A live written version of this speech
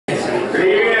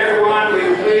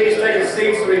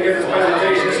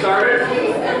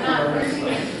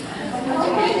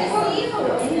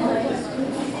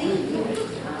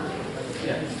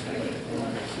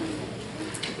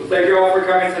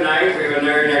coming tonight. We have a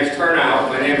very nice turnout.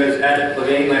 My name is Ed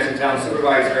Levine, Lansing Town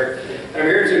Supervisor. I'm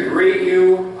here to greet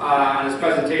you on this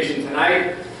presentation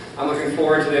tonight. I'm looking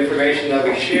forward to the information that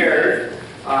we shared.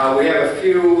 We have a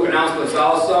few announcements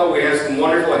also. We have some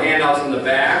wonderful handouts in the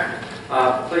back.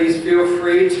 Please feel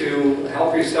free to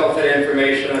help yourself to that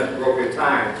information at the appropriate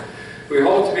time. We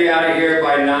hope to be out of here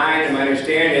by 9, and my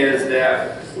understanding is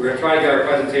that we're going to try to get our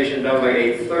presentation done by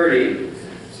 8:30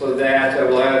 so that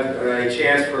we'll have a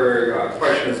chance for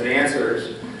questions and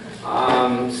answers.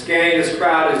 Scanning this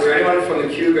crowd, is there anyone from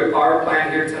the Holyoke power plant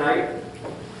here tonight?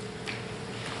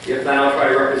 If not, I'll try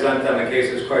to represent them in case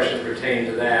there's questions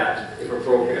pertaining to that, if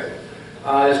appropriate.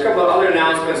 There's a couple of other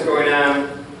announcements going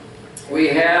on. We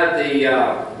have the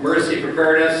emergency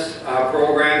preparedness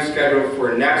program scheduled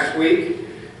for next week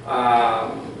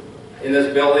in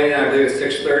this building. I believe it's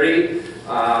 6:30.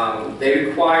 They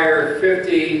require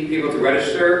 50 people to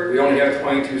register. We only have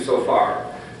 22 so far.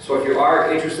 So if you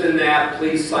are interested in that,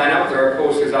 please sign up. There are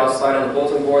posters outside on the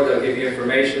bulletin board that will give you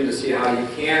information to see how you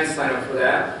can sign up for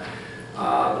that.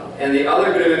 And the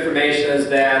other bit of information is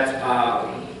that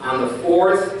on the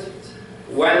 4th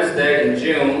Wednesday in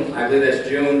June, I believe that's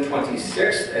June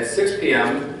 26th at 6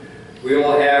 p.m., we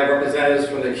will have representatives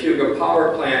from the Holyoke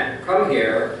power plant come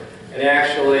here and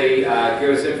actually give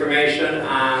us information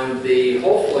on the,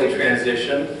 hopefully,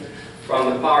 transition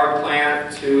from the power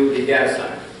plant to the data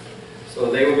center.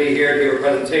 So they will be here to give a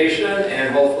presentation,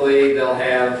 and hopefully they'll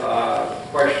have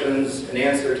questions and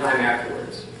answer time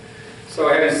afterwards. So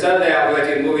having said that, we'd like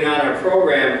to be moving on our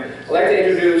program. I'd like to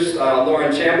introduce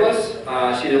Lauren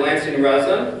Chambliss. She's a Lansing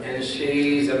resident, and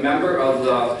she's a member of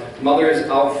the Mothers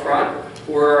Out Front,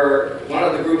 who are one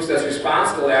of the groups that's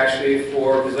responsible actually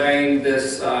for presenting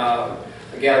this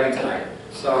gathering tonight.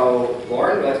 So,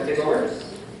 Lauren, would you like to take over?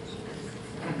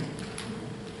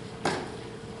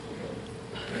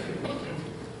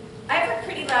 I have a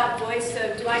pretty loud voice,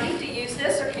 so do I need to use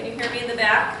this, or can you hear me in the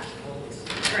back?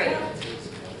 Great.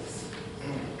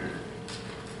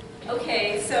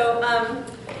 Okay, so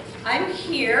I'm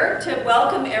here to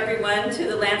welcome everyone to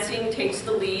the Lansing Takes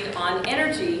the Lead on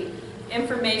Energy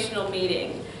informational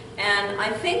meeting. And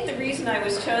I think the reason I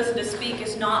was chosen to speak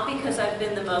is not because I've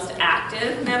been the most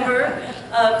active member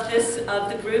of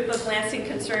the group of Lansing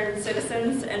Concerned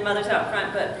Citizens and Mothers Out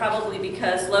Front, but probably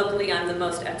because locally I'm the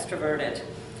most extroverted.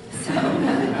 So,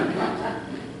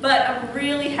 but I'm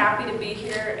really happy to be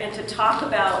here and to talk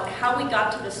about how we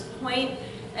got to this point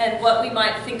and what we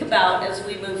might think about as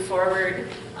we move forward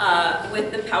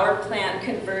with the power plant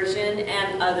conversion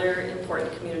and other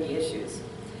important community issues.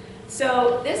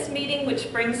 So this meeting,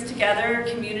 which brings together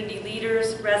community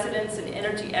leaders, residents, and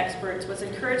energy experts, was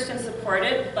encouraged and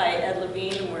supported by Ed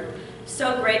Levine, and we're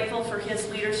so grateful for his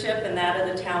leadership and that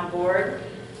of the town board.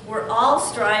 We're all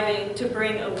striving to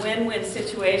bring a win-win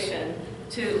situation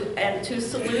to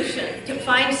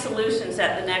find solutions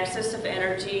at the nexus of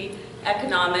energy,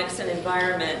 economics, and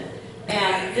environment.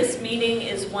 And this meeting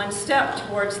is one step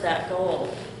towards that goal,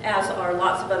 as are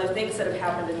lots of other things that have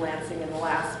happened in Lansing in the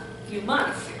last few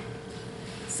months.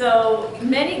 So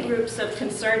many groups of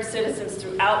concerned citizens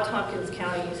throughout Tompkins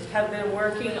County have been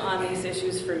working on these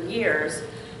issues for years,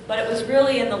 but it was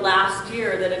really in the last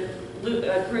year that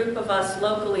a group of us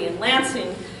locally in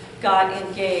Lansing got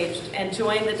engaged and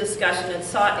joined the discussion and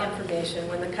sought information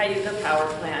when the Holyoke power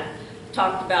plant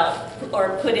talked about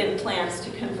or put in plans to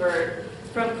convert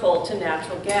from coal to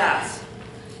natural gas.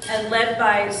 And led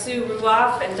by Sue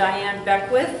Ruoff and Diane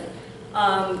Beckwith,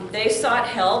 they sought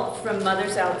help from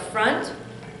Mothers Out Front,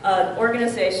 an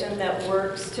organization that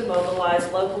works to mobilize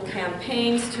local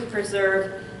campaigns to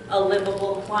preserve a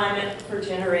livable climate for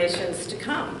generations to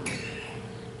come.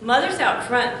 Mothers Out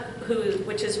Front,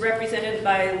 which is represented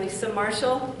by Lisa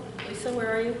Marshall. Lisa,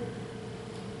 where are you?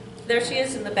 There she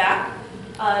is in the back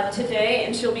today,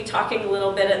 and she'll be talking a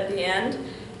little bit at the end,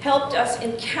 helped us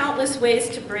in countless ways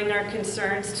to bring our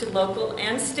concerns to local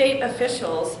and state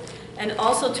officials, and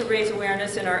also to raise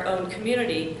awareness in our own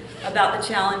community about the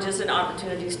challenges and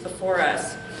opportunities before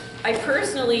us. I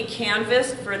personally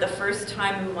canvassed for the first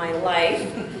time in my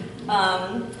life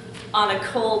on a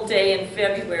cold day in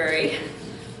February,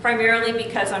 primarily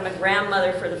because I'm a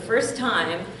grandmother for the first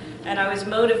time, and I was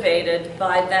motivated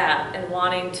by that and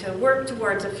wanting to work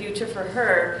towards a future for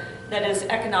her that is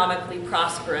economically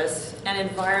prosperous and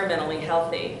environmentally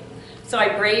healthy. So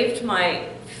I braved my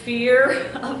fear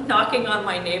of knocking on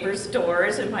my neighbors'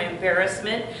 doors and my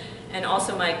embarrassment, and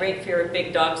also my great fear of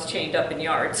big dogs chained up in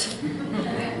yards.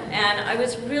 And I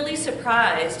was really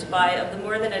surprised by, of the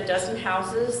more than a dozen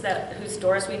houses whose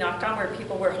doors we knocked on where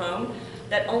people were home,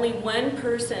 that only one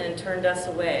person turned us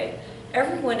away.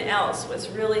 Everyone else was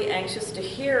really anxious to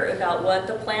hear about what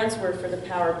the plans were for the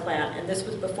power plant, and this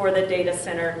was before the data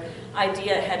center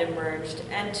idea had emerged.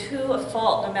 And to a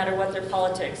fault, no matter what their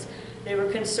politics, they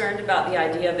were concerned about the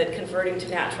idea of it converting to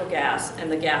natural gas and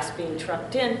the gas being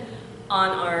trucked in on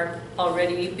our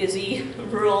already busy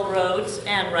rural roads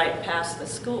and right past the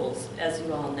schools, as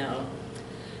you all know.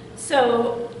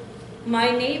 So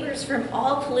my neighbors from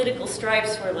all political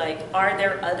stripes were like, are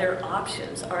there other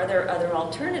options? Are there other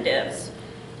alternatives?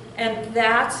 And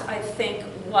that's, I think,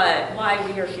 why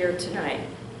we are here tonight.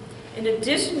 In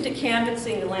addition to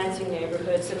canvassing the Lansing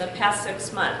neighborhoods in the past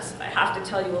 6 months, I have to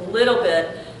tell you a little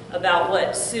bit about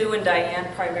what Sue and Diane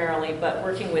primarily, but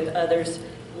working with others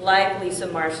like Lisa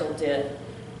Marshall did.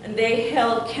 And they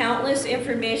held countless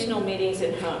informational meetings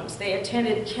in homes. They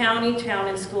attended county, town,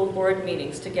 and school board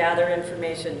meetings to gather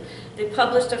information. They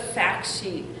published a fact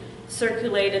sheet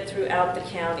circulated throughout the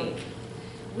county.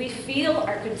 We feel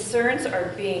our concerns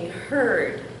are being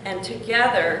heard, and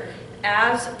together,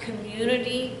 as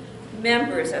community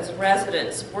members, as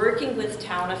residents, working with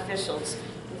town officials,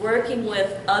 working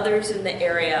with others in the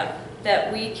area,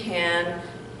 that we can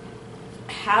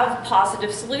have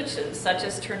positive solutions, such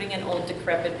as turning an old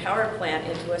decrepit power plant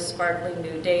into a sparkling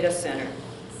new data center.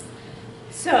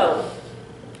 So,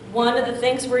 one of the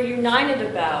things we're united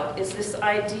about is this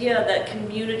idea that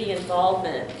community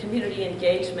involvement, community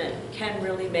engagement can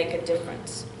really make a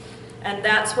difference. And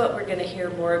that's what we're going to hear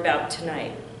more about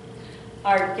tonight.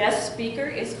 Our guest speaker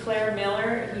is Claire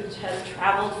Miller, who has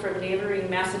traveled from neighboring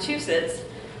Massachusetts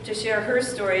to share her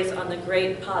stories on the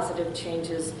great positive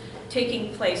changes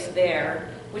taking place there,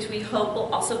 which we hope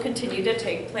will also continue to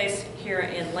take place here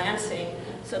in Lansing,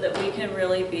 so that we can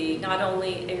really be not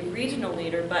only a regional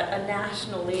leader, but a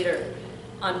national leader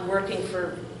on working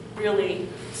for really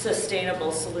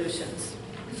sustainable solutions.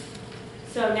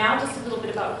 So now just a little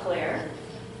bit about Claire.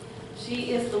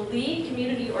 She is the lead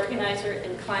community organizer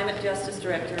and climate justice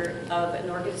director of an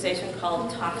organization called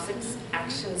Toxics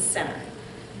Action Center.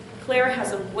 Claire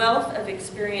has a wealth of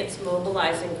experience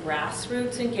mobilizing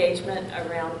grassroots engagement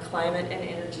around climate and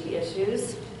energy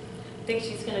issues. I think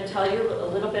she's going to tell you a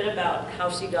little bit about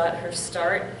how she got her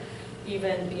start,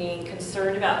 even being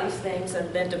concerned about these things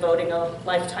and then devoting a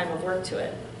lifetime of work to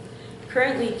it.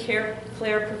 Currently,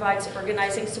 Claire provides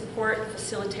organizing support,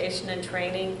 facilitation, and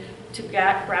training to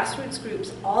grassroots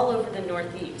groups all over the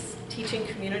Northeast, teaching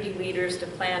community leaders to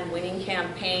plan winning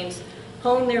campaigns,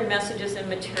 hone their messages and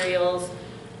materials,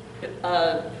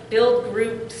 build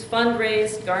groups,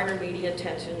 fundraise, garner media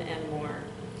attention, and more.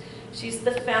 She's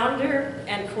the founder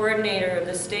and coordinator of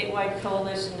the statewide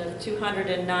coalition of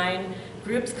 209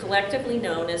 groups collectively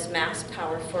known as Mass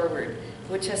Power Forward,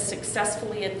 which has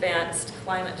successfully advanced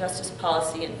climate justice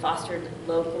policy and fostered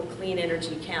local clean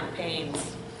energy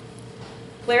campaigns.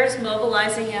 Claire's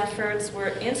mobilizing efforts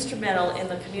were instrumental in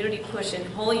the community push in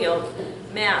Holyoke,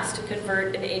 Mass, to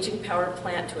convert an aging power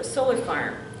plant to a solar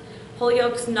farm.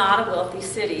 Holyoke's not a wealthy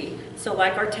city, so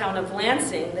like our town of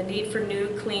Lansing, the need for new,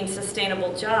 clean,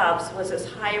 sustainable jobs was as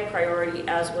high a priority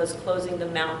as was closing the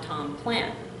Mount Tom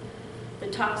plant. The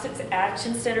Toxics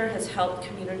Action Center has helped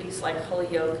communities like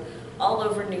Holyoke all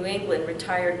over New England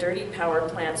retire dirty power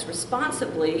plants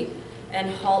responsibly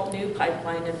and halt new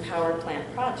pipeline and power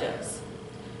plant projects.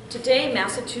 Today,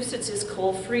 Massachusetts is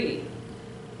coal-free.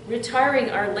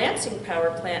 Retiring our Lansing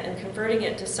power plant and converting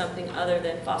it to something other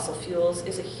than fossil fuels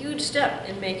is a huge step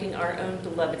in making our own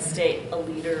beloved state a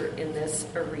leader in this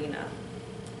arena.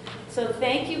 So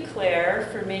thank you, Claire,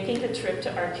 for making the trip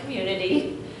to our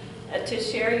community to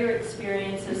share your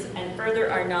experiences and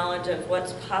further our knowledge of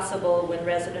what's possible when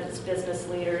residents, business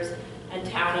leaders, and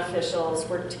town officials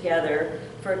work together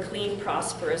for a clean,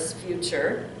 prosperous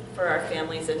future for our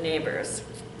families and neighbors.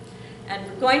 And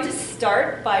we're going to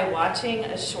start by watching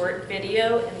a short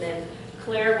video, and then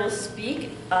Claire will speak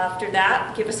after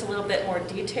that, give us a little bit more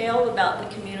detail about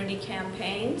the community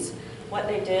campaigns, what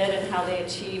they did and how they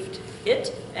achieved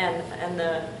it, and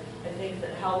I think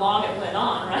that how long it went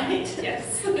on, right?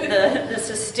 Yes. the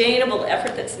sustainable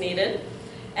effort that's needed.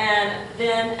 And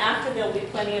then after, there'll be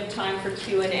plenty of time for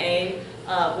Q&A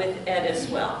with Ed as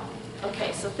well.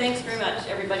 Okay, so thanks very much,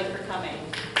 everybody, for coming.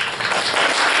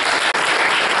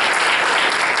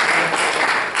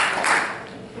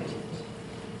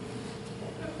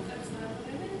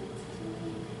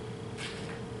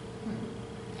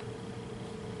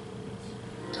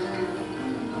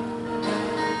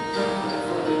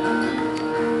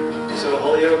 So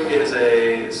Holyoke is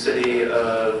a city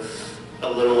of a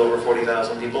little over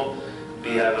 40,000 people.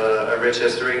 We have a rich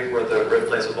history. We're the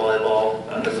birthplace of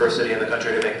volleyball, the first city in the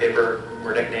country to make paper.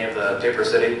 We're nicknamed the Paper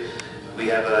City. We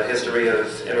have a history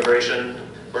of immigration,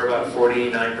 We're about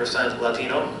 49%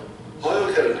 Latino.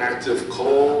 Holyoke had an active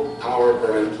coal power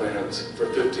burning plant for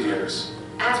 50 years.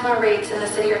 Asthma rates in the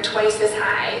city are twice as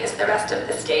high as the rest of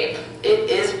the state. It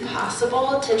is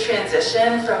possible to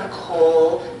transition from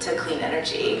coal to clean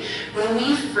energy. When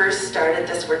we first started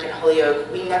this work in Holyoke,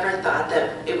 we never thought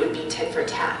that it would be tit for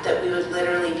tat, that we would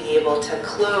literally be able to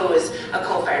close a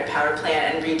coal-fired power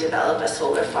plant and redevelop a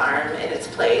solar farm in its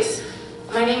place.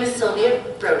 My name is Sylvia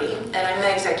Brody, and I'm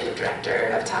the Executive Director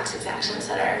of Toxics Action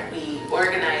Center. We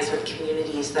organize with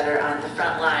communities that are on the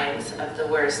front lines of the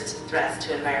worst threats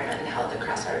to environment and health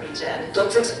across our region.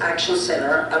 Toxics Action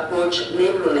Center approached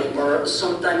Neighbor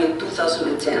sometime in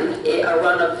 2010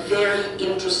 around a very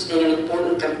interesting and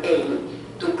important campaign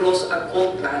to close a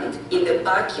coal plant in the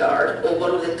backyard of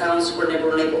one of the towns where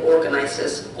Neighbor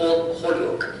organizes, called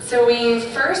Holyoke. So we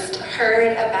first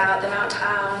heard about the Mount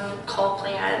Tom coal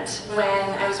plant when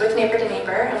I was with Neighbor to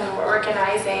Neighbor, and we were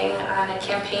organizing on a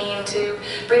campaign to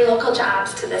bring local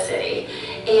jobs to the city.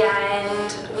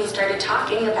 And we started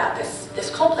talking about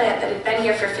this coal plant that had been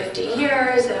here for 50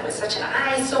 years, and it was such an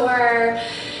eyesore.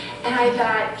 And I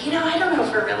thought, you know, I don't know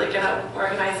if we're really going to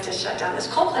organize to shut down this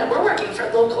coal plant. We're working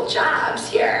for local jobs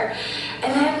here.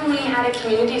 And then we had a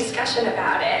community discussion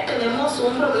about it. Tenemos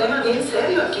un problema bien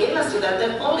serio aquí en la ciudad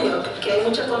de Holyoke, que hay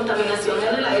mucha contaminación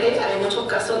en el aire, hay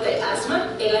muchos casos de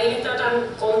asma. El aire está tan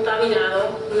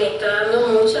contaminado, me está dando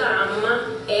mucha asma.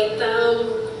 He estado,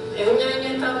 en un año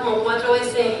he estado como 4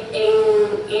 veces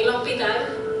en el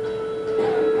hospital.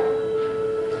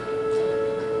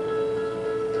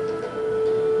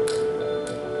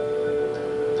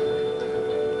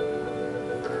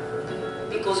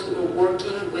 Because we were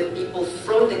working with people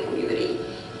from the community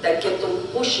that kept on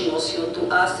pushing us,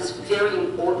 to ask these very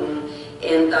important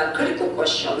and critical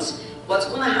questions. What's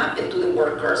going to happen to the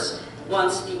workers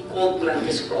once the coal plant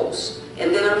is closed?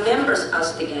 And then our members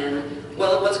asked again,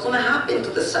 well, what's going to happen to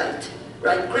the site?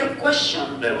 Right? Great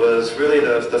question. It was really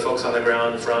the folks on the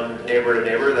ground from Neighbor to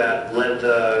Neighbor that led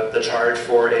the charge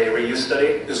for a reuse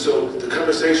study. And so the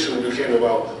conversation became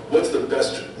about what's the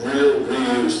best real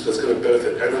reuse that's going to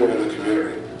benefit everyone in the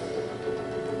community.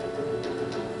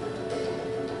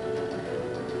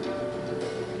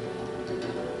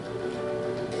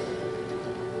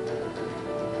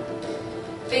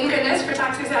 Thank goodness for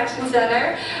Toxics Action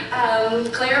Center.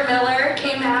 Claire Miller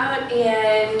came out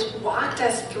and walked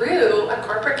us through a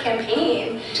corporate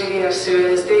campaign. GDF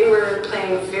Suez, they were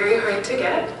playing very hard to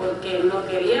get porque no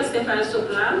quería cerrar su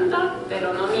planta,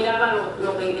 pero no miraba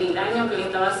el daño que le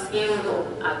estaba haciendo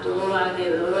a todo lo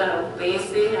alrededor, a los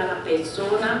peces, a las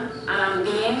personas, al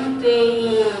ambiente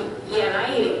y al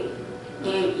aire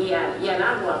y al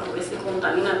agua, porque se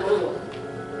contamina todo.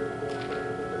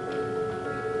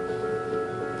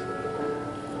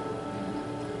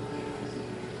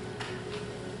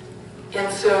 And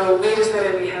so we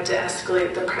decided we had to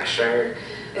escalate the pressure.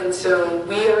 And so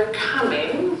we are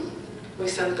coming. We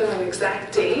sent them an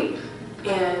exact date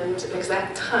and an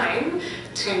exact time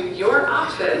to your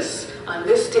office on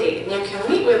this date. And you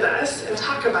can meet with us and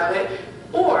talk about it,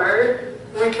 or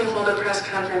we can hold a press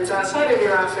conference outside of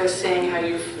your office saying how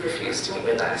you've refused to meet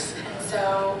with us. And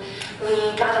so we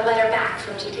got a letter back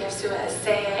from GDF Suez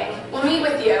saying, we'll meet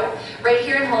with you right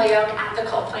here in Holyoke at the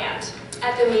coal plant.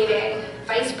 At the meeting,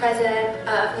 Vice President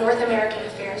of North American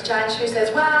Affairs, John Chu,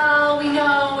 says, well, we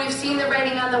know, we've seen the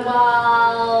writing on the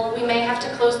wall, we may have to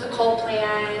close the coal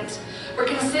plant, we're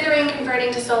considering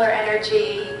converting to solar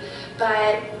energy,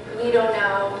 but we don't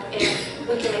know if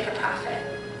we can make a profit.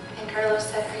 And Carlos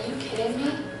said, are you kidding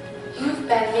me? You've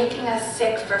been making us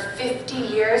sick for 50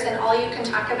 years and all you can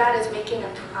talk about is making a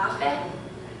profit?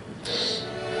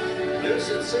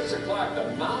 News at 6 o'clock, the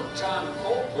Mount Tom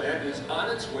coal plant is on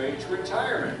its way to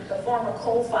retirement. The former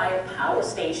coal-fired power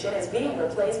station is being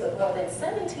replaced with more than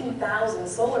 17,000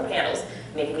 solar panels,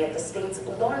 making it the state's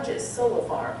largest solar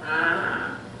farm.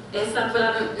 Esa fue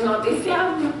la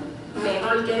noticia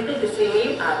mejor que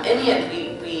recibí. In the end,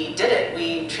 we did it.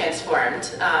 We transformed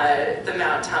the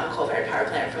Mount Tom coal-fired power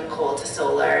plant from coal to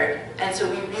solar. And so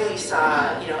we really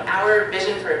saw, our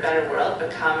vision for a better world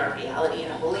become a reality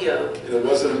in Holyoke. It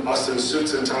wasn't us in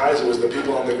suits and ties, it was the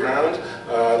people on the ground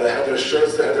that had their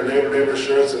shirts, that had their neighbor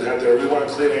shirts, and had their We Want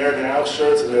Clean Air Now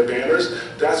shirts and their banners.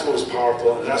 That's what was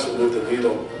powerful, and that's what moved the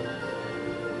needle.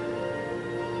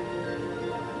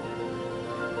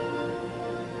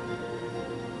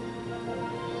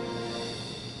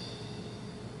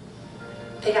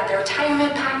 They got their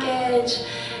retirement package,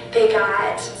 they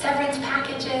got severance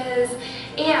packages,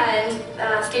 and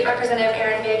State Representative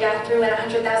Aaron Vega threw in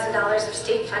 $100,000 of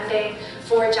state funding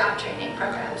for job training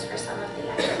programs for some of the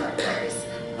younger workers.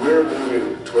 We're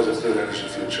moving towards a clean energy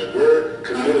future. We're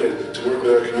committed to work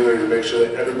with our community to make sure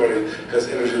that everybody has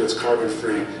energy that's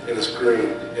carbon-free and is green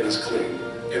and is clean.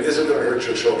 It isn't going to hurt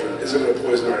your children. It isn't going to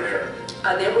poison our air.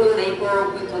 At every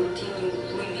labor, we continue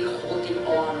really holding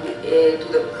on to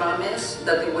the promise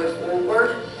that the way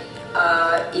forward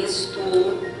is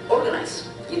to organize,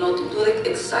 to do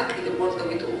exactly the work that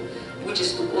we do, which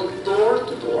is to go door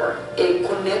to door and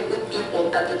connect with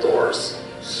people at the doors,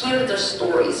 hear their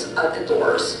stories at the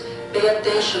doors, pay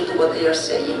attention to what they are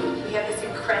saying. We have this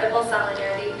incredible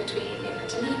solidarity between Neighbor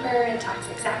to Neighbor and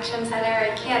Toxic Action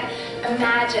Center. I can't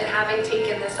imagine having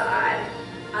taken this on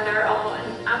our own.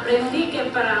 Aprendí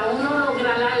que para uno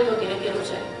lograr algo tiene que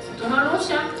luchar. Si tú no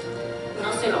luchas,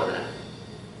 no se logra.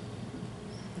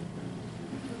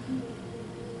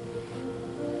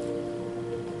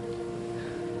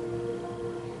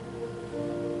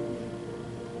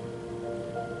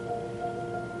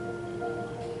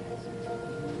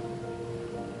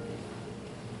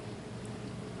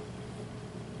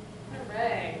 All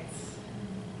right.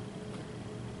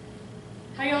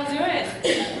 How y'all doing?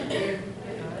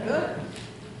 Good.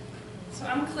 So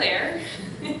I'm Claire.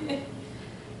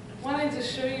 Wanted to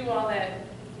show you all that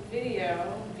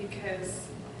video because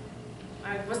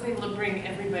I wasn't able to bring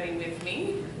everybody with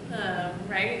me,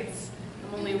 right?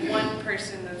 I'm only one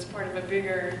person that's part of a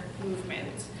bigger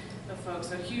movement of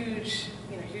folks, a huge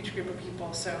group of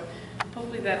people. So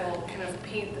hopefully that'll kind of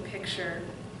paint the picture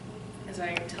as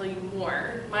I tell you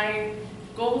more. My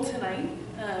goal tonight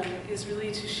is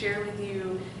really to share with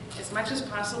you as much as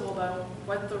possible about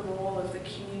what the role of the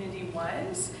community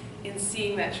was in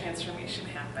seeing that transformation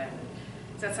happen.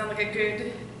 Does that sound like a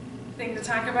good thing to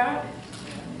talk about?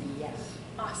 Yes.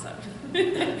 Awesome.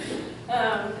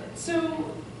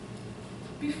 So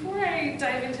before I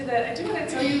dive into that, I do want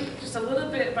to tell you just a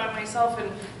little bit about myself and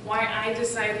why I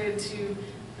decided to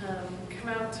come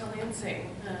out to Lansing.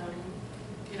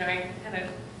 I had a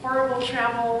horrible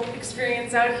travel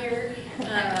experience out here.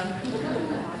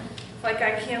 Like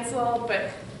I canceled, but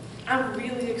I'm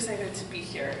really excited to be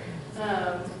here.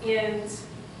 And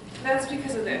that's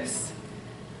because of this.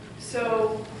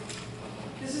 So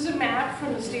this is a map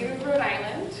from the state of Rhode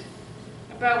Island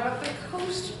about what the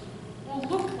coast will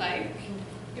look like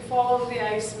if all of the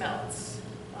ice melts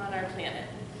on our planet.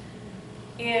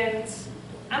 And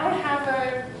I don't have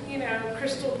a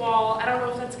crystal ball. I don't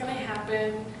know if that's going to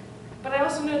happen, but I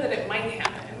also know that it might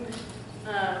happen.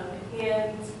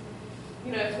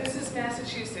 If this is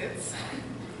Massachusetts,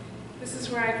 this is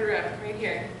where I grew up, right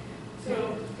here.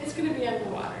 So it's going to be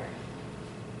underwater.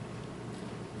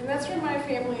 And that's where my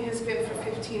family has been for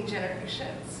 15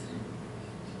 generations.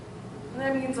 And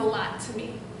that means a lot to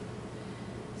me.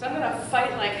 So I'm going to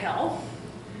fight like hell.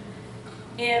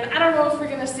 And I don't know if we're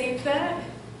going to save that,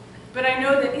 but I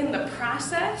know that in the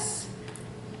process,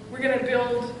 we're going to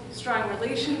build strong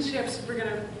relationships, we're going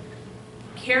to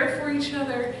care for each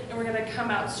other, and we're going to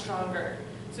come out stronger.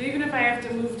 So even if I have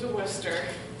to move to Worcester,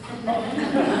 or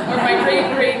my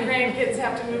great-great-grandkids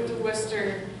have to move to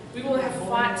Worcester, we will have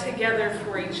fought together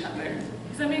for each other.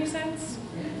 Does that make sense?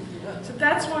 So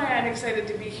that's why I'm excited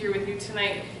to be here with you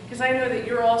tonight, because I know that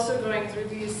you're also going through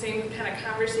these same kind of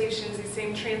conversations, these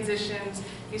same transitions,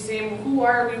 these same who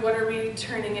are we, what are we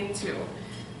turning into?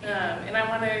 And I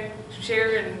want to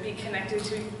share and be connected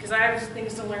to you, because I have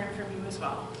things to learn from you as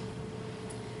well.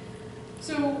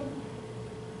 So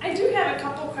I do have a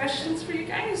couple questions for you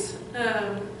guys.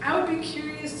 I would be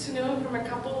curious to know from a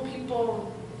couple of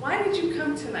people, why did you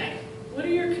come tonight? What are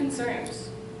your concerns?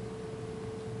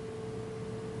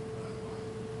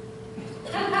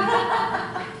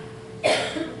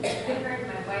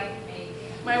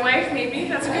 My wife, maybe.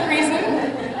 That's a good reason.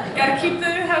 Got to keep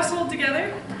the household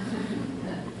together.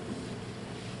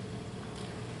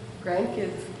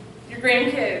 Grandkids. Your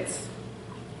grandkids.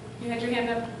 You had your hand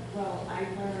up? Well, I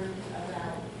learned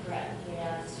about Brett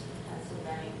Gas,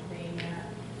 Pennsylvania Premier,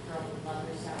 from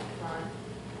Mothers Out Front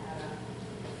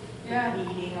at a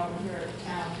meeting over here at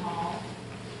Town Hall.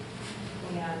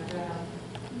 And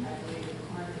I believe in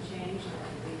climate change, and I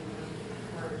believe we need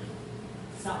for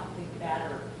something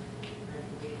better. I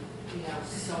believe,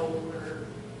 solar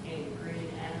and green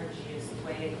energy is the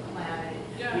way of the planet.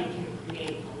 Yeah. We can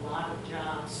create a lot of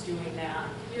jobs doing that.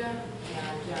 Yeah.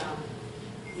 And,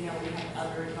 we have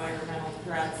other environmental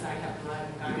threats. I have a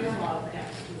garden club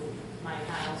next to my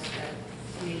house that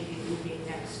may be moving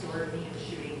next door to me and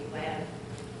shooting lead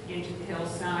into the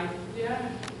hillside. Yeah.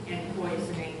 And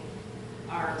poisoning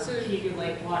our Holyoke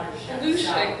Lake watershed.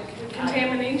 Pollution,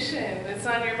 contamination, it's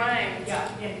on your mind. Yeah,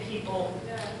 and people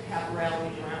have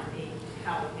rallied around me,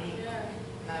 help me,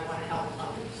 and I want to help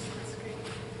others. That's great.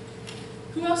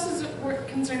 Who else is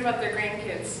concerned about their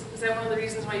grandkids? Is that one of the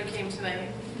reasons why you came tonight?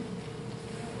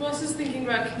 Who else is thinking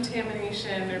about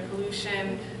contamination or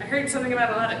pollution? I heard something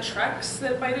about a lot of trucks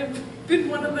that might have been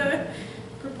one of the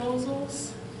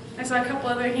proposals. I saw a couple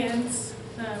other hands.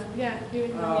 Yeah, you.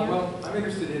 Well, I'm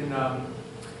interested in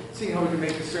seeing how we can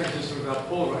make this transition without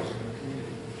polarizing the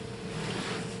community.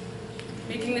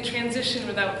 Making the transition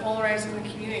without polarizing the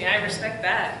community. I respect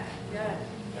that. Yeah.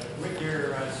 With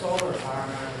your solar farm,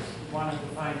 I wanted to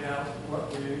find out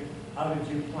how did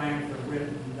you plan for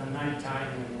the nighttime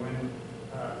and when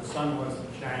the sun wasn't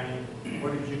shining?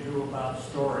 What did you do about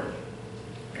storage?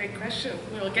 Great question.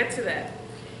 We'll get to that.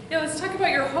 Yeah, let's talk about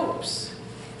your hopes.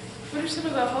 What are some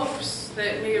of the hopes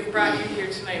that may have brought you here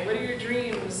tonight? What are your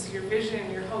dreams, your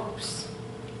vision, your hopes?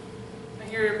 I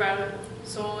hear about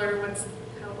solar.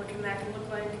 What can that look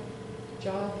like?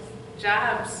 Jobs.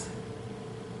 Jobs.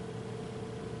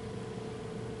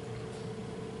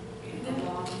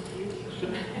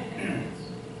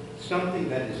 Something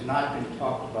that has not been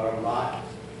talked about a lot,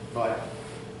 but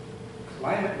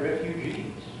climate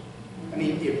refugees. I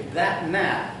mean, if that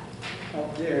map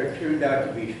up there turned out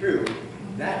to be true,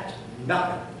 that's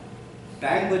nothing.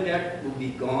 Bangladesh will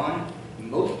be gone,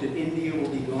 most of India will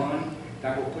be gone.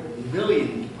 That will put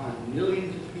millions upon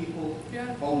millions of people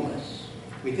homeless.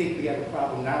 We think we have a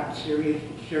problem now with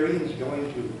Syrians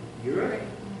going to Europe.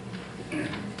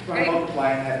 Try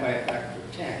multiplying that by a factor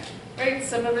of 10. Right,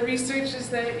 some of the research is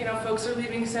that, folks are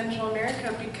leaving Central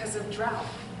America because of drought,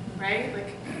 right?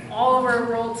 Like, all of our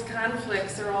world's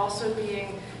conflicts are also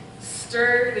being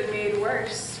stirred and made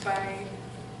worse by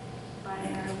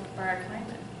our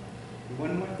climate.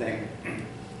 One more thing.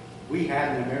 We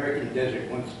had an American desert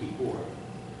once before.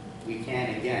 We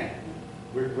can again.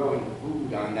 We're growing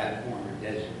food on that former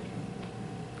desert.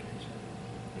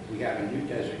 If we have a new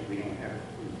desert, we don't have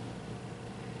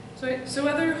food. So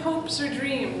other hopes or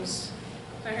dreams?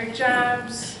 I heard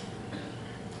jobs.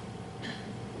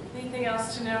 Anything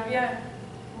else to know? Yeah?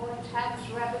 More tax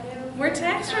revenue. More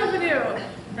tax revenue,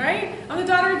 right? I'm the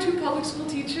daughter of 2 public school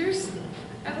teachers.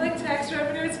 I like tax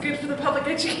revenue. It's good for the public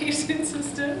education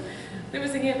system. There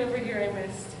was a hand over here I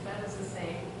missed. That is the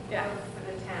same. Yeah.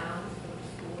 For the towns, for the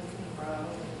schools and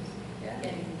roads,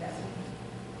 getting investment.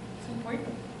 It's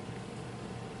important.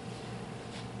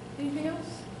 Anything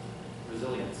else?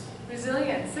 Resilience.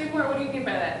 Resilience. Say more. What do you mean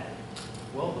by that?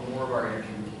 Well, the more of our energy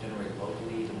we can generate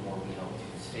locally, the more we help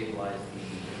to stabilize the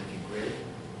energy grid,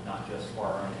 not just for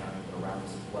our own county, but around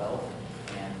us as well.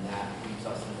 And that leaves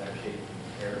us in better shape to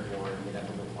prepare for the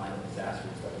inevitable climate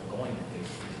disasters that we're going to face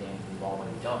with the things we've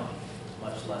already done,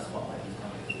 much less what might be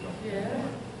coming if we don't do more.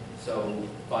 So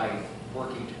by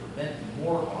working to prevent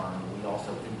more harm, we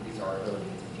also increase our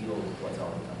ability to deal with what's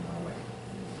already coming our way.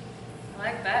 I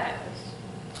like that.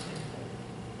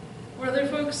 Or other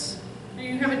folks, do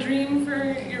you have a dream for,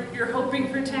 you're hoping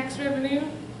for tax revenue?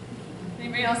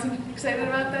 Anybody else excited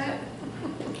about that?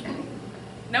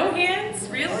 No hands?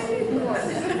 Really?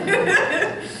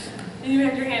 And you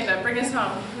had your hand up. Bring us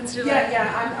home. What's your life?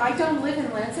 I don't live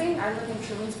in Lansing. I live in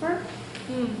Trumansburg.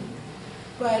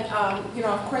 But,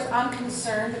 of course, I'm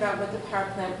concerned about what the power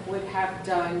plant would have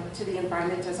done to the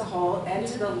environment as a whole and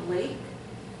to the lake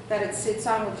that it sits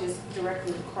on, which is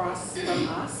directly across from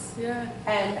us. Yeah.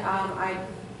 And I'm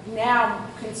now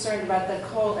concerned about the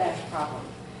coal ash problem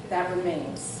that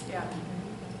remains. Yeah.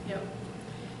 Yep.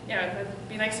 Yeah, it'd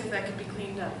be nice if that could be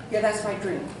cleaned up. Yeah, that's my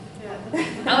dream. Yeah.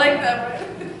 I like that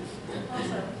one.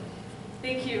 Awesome.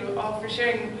 Thank you all for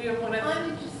sharing. We have one of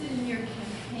I'm interested in your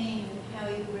campaign and how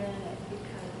you ran it,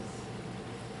 because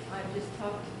I've just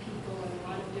talked to people in a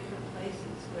lot of different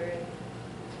places where you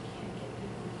can't get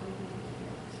people moving.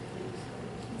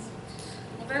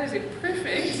 Well, that is a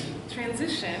perfect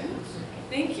transition.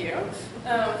 Thank you.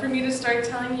 For me to start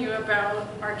telling you about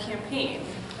our campaign.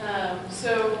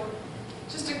 So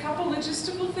just a couple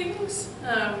logistical things.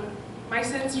 My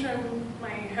sense from my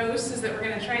host is that we're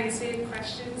going to try and save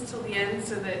questions till the end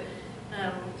so that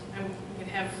we can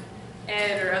have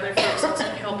Ed or other folks to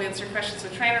help answer questions. So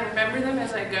try to remember them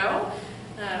as I go.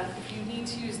 If you need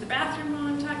to use the bathroom while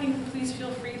I'm talking, please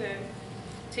feel free to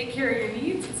take care of your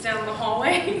needs. It's down the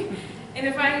hallway. And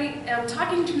if I am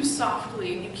talking too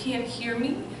softly and you can't hear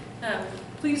me,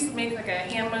 please make like a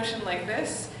hand motion like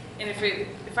this. And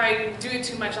if I do it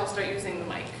too much, I'll start using the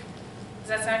mic. Does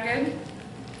that sound good?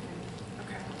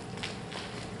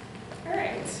 All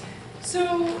right, so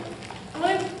I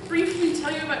want to briefly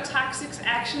tell you about Toxics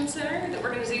Action Center, the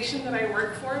organization that I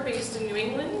work for based in New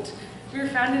England. We were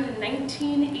founded in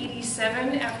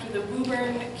 1987 after the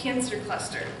Woburn Cancer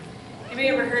Cluster. Anybody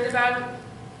ever heard about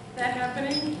that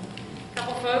happening? A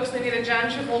couple folks, they made a John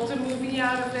Travolta movie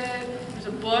out of it. There's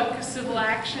a book, Civil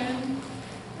Action.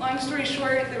 long story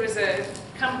short, there was a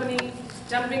company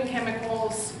dumping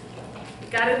chemicals,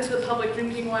 got into the public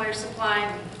drinking water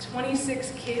supply.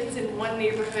 26 kids in one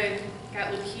neighborhood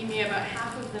got leukemia, about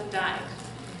half of them died.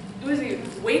 It was a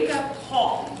wake-up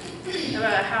call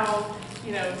about how,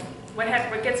 you know, what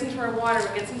gets into our water,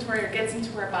 what gets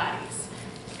into our bodies.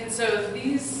 And so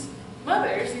these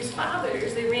mothers, these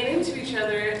fathers, they ran into each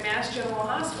other at Mass General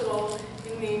Hospital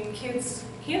in the kids'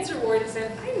 cancer ward and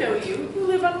said, I know you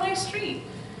live on my street.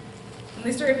 And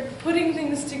they started putting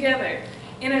things together.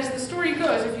 And as the story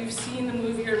goes, if you've seen the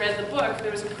movie or read the book,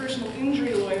 there was a personal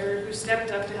injury lawyer who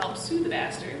stepped up to help sue the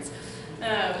bastards.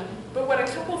 But what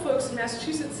a couple folks in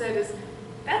Massachusetts said is,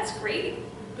 that's great,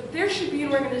 but there should be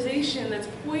an organization that's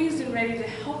poised and ready to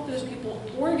help those people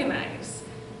organize,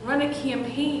 run a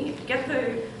campaign, get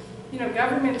the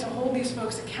government to hold these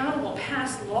folks accountable,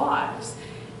 pass laws.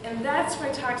 And that's why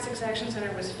Toxics Action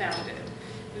Center was founded.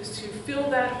 It was to fill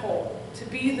that hole, to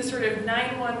be the sort of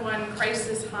 911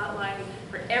 crisis hotline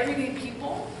for everyday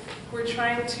people who are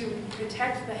trying to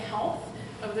protect the health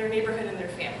of their neighborhood and their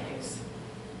families.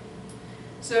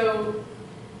 So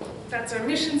that's our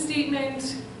mission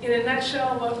statement. In a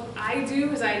nutshell, what I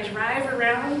do is I drive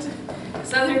around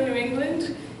southern New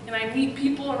England and I meet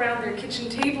people around their kitchen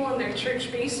table in their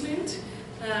church basement,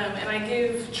 and I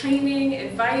give training,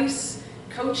 advice,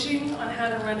 coaching on how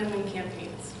to run and win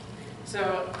campaigns.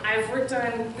 So I've worked on,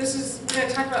 we're going to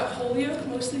talk about Holyoke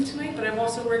mostly tonight, but I've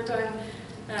also worked on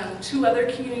 2 other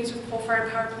communities with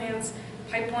coal-fired power plants,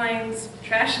 pipelines,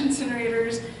 trash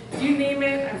incinerators, you name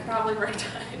it, I've probably worked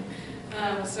on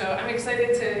it. So I'm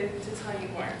excited to tell you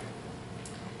more.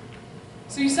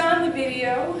 So you saw in the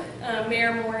video,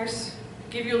 Mayor Morse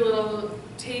give you a little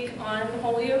take on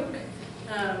Holyoke.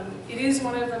 It is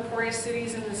one of the poorest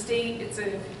cities in the state. It's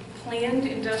a planned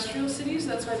industrial city, so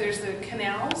that's why there's the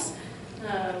canals.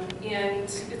 And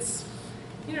it's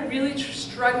really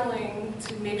struggling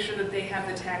to make sure that they have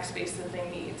the tax base that they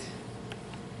need.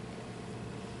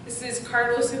 This is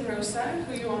Carlos and Rosa,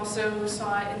 who you also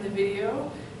saw in the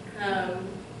video.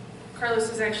 Carlos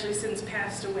has actually since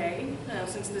passed away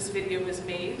since this video was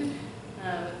made.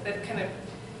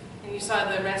 And you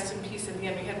saw the rest in peace at the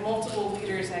end. We had multiple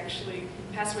leaders actually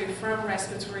pass away from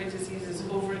respiratory diseases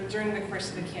during the course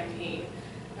of the campaign.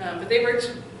 But they were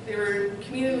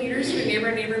community leaders for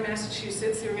Neighbor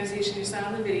Massachusetts, the organization you saw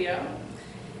in the video.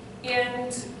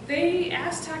 And they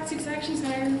asked Toxics Action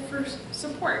Center for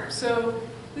support. So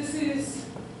this is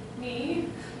me,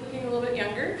 looking a little bit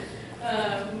younger.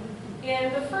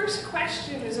 And the first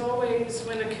question is always,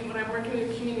 when I'm working with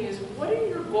a community, is what are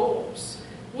your goals?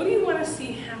 What do you want to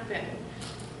see happen?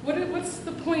 What's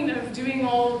the point of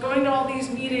going to all these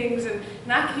meetings and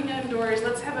knocking on doors?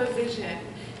 Let's have a vision.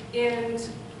 And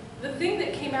the thing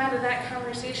that came out of that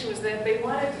conversation was that they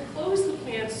wanted to close the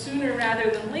plant sooner rather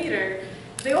than later.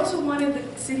 They also wanted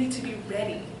the city to be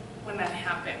ready when that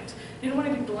happened. They didn't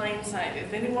want to be blindsided.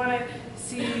 They didn't want to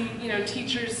see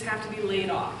teachers have to be laid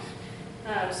off.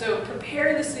 So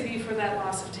prepare the city for that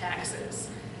loss of taxes.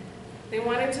 They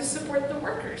wanted to support the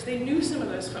workers. They knew some of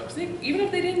those folks. Even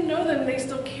if they didn't know them, they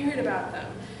still cared about them.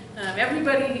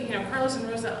 Everybody, Carlos and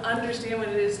Rosa understand what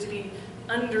it is to be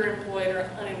underemployed or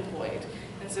unemployed.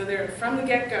 And so from the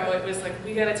get-go, it was like,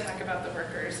 we got to talk about the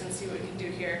workers and see what we can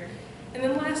do here. And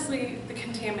then lastly, the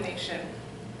contamination.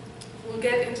 We'll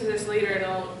get into this later and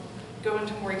I'll go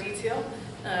into more detail.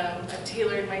 I've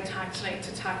tailored my talk tonight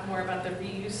to talk more about the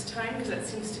reuse time because that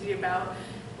seems to be about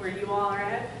where you all are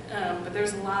at, but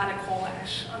there's a lot of coal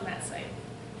ash on that site.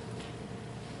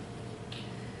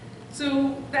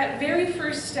 So that very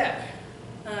first step,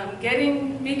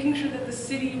 making sure that the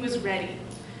city was ready.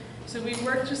 So we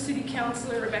worked with City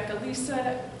Councilor Rebecca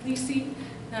Lisi,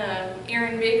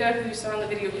 Aaron Vega, who you saw in the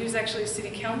video, he was actually a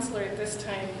City Councilor at this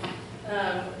time,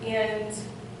 and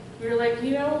we were like,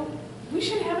 we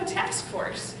should have a task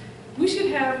force. We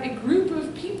should have a group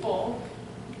of people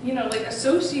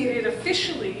associated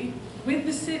officially with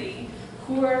the city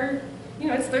who are,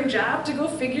 it's their job to go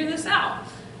figure this out.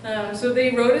 So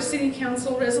they wrote a city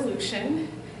council resolution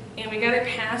and we got it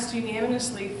passed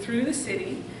unanimously through the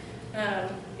city.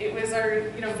 It was our,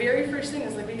 very first thing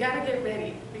is we gotta get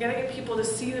ready. We gotta get people to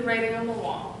see the writing on the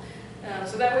wall.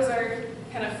 So that was our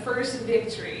kind of first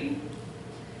victory.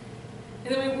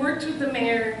 And then we worked with the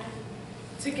mayor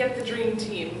to get the dream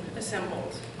team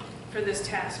assembled for this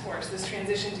task force, this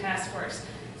transition task force.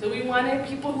 So we wanted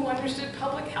people who understood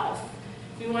public health.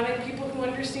 We wanted people who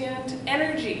understand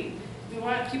energy. We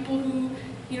want people who,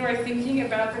 are thinking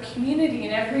about the community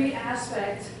in every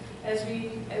aspect as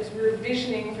we're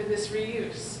visioning for this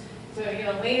reuse. So,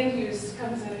 land use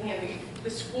comes in handy. The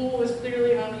school was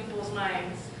clearly on people's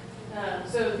minds.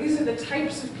 So these are the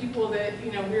types of people that,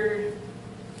 we're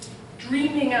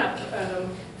dreaming up.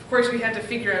 Of course, we had to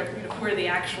figure out, who are the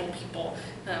actual people.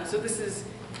 So this is,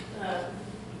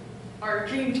 our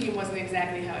dream team wasn't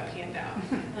exactly how it panned out.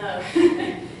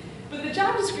 But the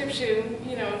job description,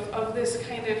 of this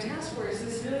kind of task force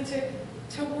is really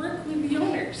to work with the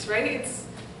owners, right? It's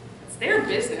their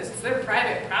business, it's their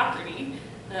private property.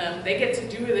 They get to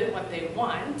do with it what they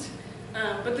want.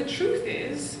 But the truth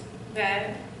is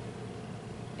that,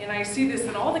 and I see this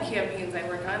in all the campaigns I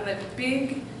work on, that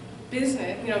big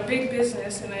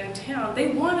business in a town, they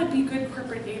want to be good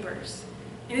corporate neighbors.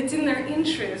 And it's in their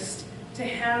interest to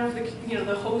have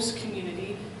the host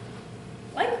community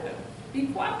like them, be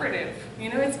cooperative.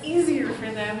 It's easier for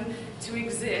them to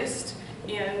exist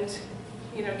and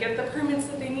get the permits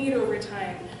that they need over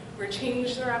time, or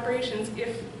change their operations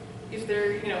if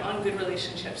they're on good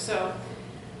relationships. So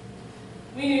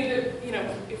we knew that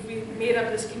if we made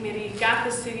up this committee, got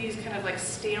the city's kind of like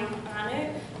stamp on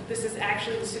it, this is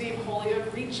actually the city of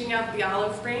Holyoke reaching out the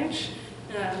olive branch,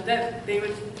 that they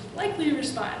would likely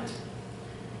respond.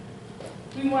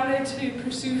 We wanted to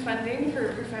pursue funding for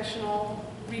a professional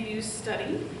reuse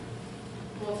study.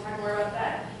 We'll talk more about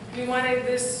that. We wanted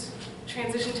this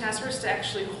transition task force to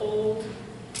actually hold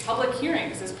public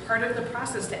hearings as part of the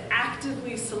process, to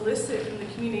actively solicit from the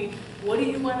community, what do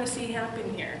you want to see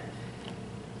happen here?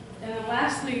 And then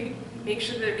lastly, make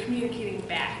sure they're communicating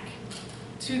back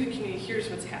to the community, here's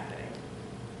what's happening.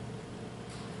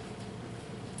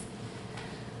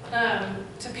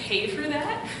 To pay for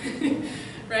that,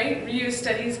 right? Reuse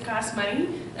studies cost money.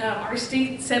 Our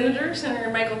state senator,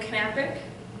 Senator Michael Knapik,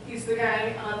 he's the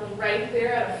guy on the right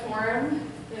there at a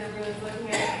forum that everyone's looking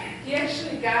at. He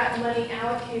actually got money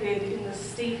allocated in the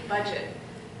state budget.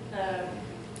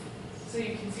 So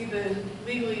you can see the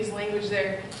legalese language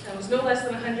there. It was no less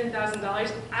than $100,000.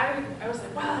 I was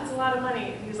like, wow, that's a lot of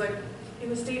money. And he's like, in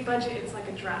the state budget, it's like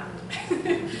a drop.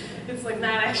 It's like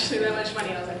not actually that much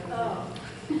money. I was like, oh.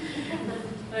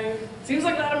 Seems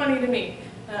like a lot of money to me.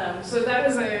 So that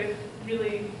was a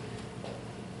really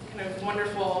kind of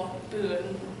wonderful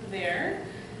boon there.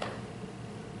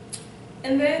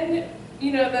 And then,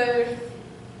 the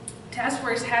task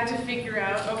force had to figure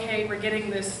out, okay, we're getting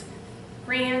this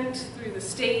grant through the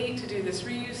state to do this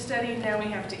reuse study. Now we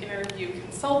have to interview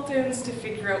consultants to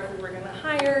figure out who we're going to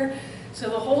hire. So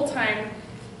the whole time,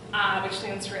 which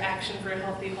stands for Action for a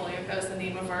Healthy Holyoke, that was the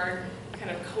name of our kind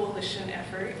of coalition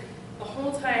effort. The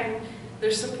whole time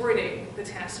they're supporting the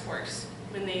task force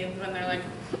when they're like,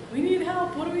 we need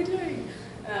help, what are we doing?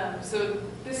 So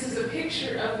this is a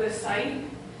picture of the site,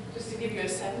 just to give you a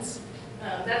sense.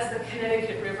 That's the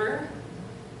Connecticut River,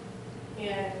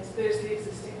 and there's the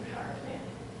existing power plant.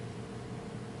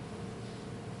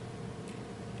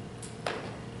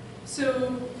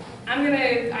 So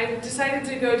I decided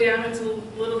to go down into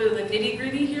a little bit of the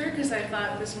nitty-gritty here because I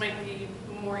thought this might be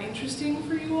more interesting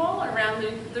for you all around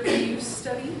the reuse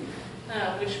study,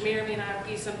 which may or may not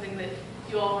be something that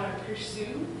you all want to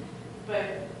pursue.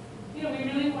 But we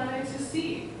really wanted to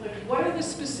see, like, what are the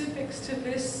specifics to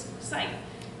this site?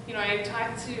 I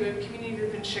talked to a community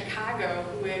group in Chicago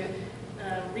who had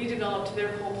redeveloped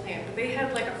their coal plant, but they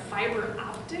had like a fiber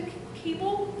optic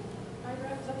cable,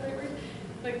 is that the right word?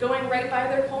 Like going right by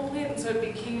their coal plant, and so it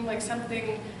became like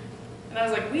something, and I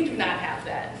was like, we do not have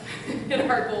that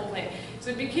in our coal plant.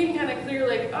 So it became kind of clear,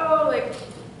 like, oh,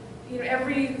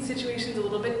 every situation's a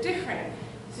little bit different.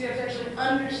 So you have to actually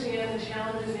understand the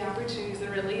challenges, the opportunities that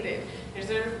are related. There's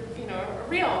a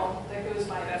rail that goes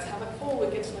by, that's how the coal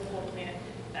would get to the coal plant.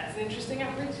 That's an interesting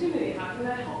opportunity, how can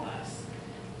that help us?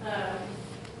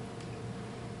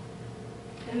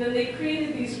 And then they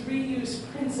created these reuse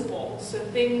principles, so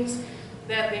things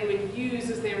that they would use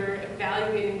as they were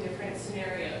evaluating different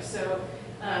scenarios. So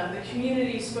the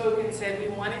community spoke and said,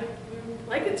 we'd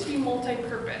like it to be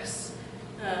multi-purpose.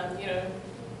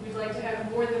 We'd like to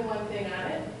have more than one thing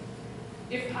on it.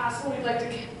 If possible, we'd like to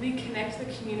reconnect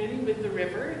the community with the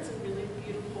river. It's a really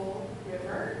beautiful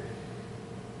river.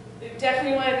 They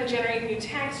definitely wanted to generate new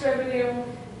tax revenue.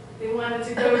 They wanted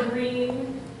to go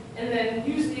green, and then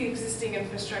use the existing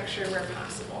infrastructure where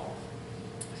possible.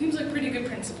 Seems like pretty good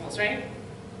principles, right?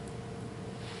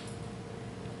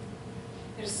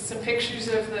 There's some pictures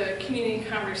of the community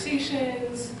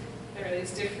conversations. There are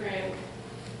these different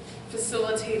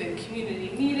facilitated community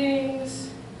meetings.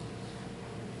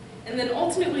 And then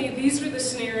ultimately, these were the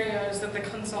scenarios that the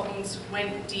consultants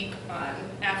went deep on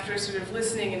after sort of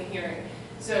listening and hearing.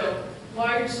 So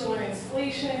large solar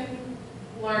installation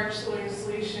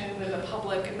with a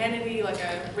public amenity, like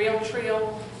a rail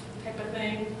trail type of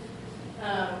thing.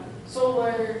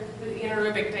 Solar with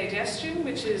anaerobic digestion,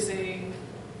 which is a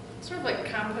sort of like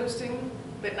composting,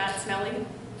 but not smelly.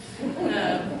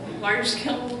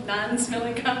 Large-scale,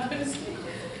 non-smelly composting.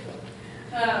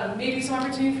 Maybe some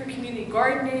opportunity for community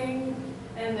gardening,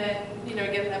 and then,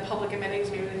 again, the public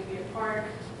amenities, maybe there could be a park.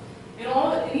 In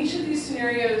each of these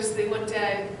scenarios, they looked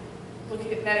at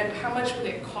how much would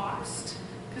it cost,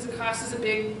 because the cost is a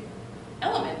big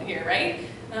element here, right?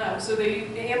 So they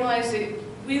analyzed it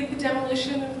with the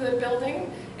demolition of the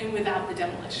building and without the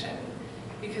demolition.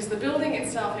 Because the building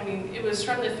itself, it was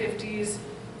from the 50s,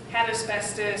 had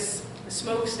asbestos, the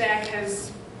smokestack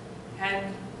has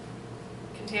had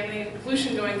contaminated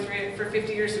pollution going through it for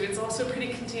 50 years, so it's also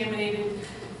pretty contaminated.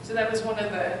 So that was one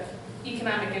of the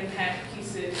economic impact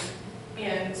pieces.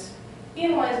 And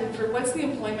analyzing for what's the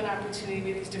employment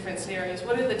opportunity in these different scenarios,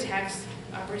 what are the tax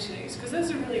opportunities, because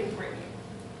those are really important.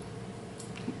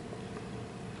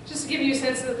 Just to give you a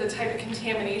sense of the type of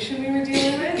contamination we were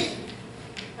dealing with,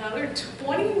 there are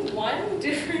 21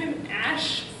 different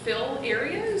ash fill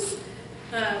areas.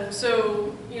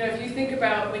 So, if you think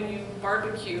about when you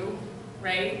barbecue,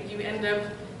 right, you end up,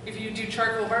 if you do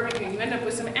charcoal barbecue, you end up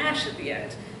with some ash at the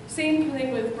end. Same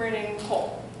thing with burning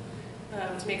coal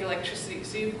to make electricity.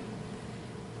 So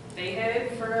they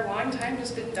had, for a long time,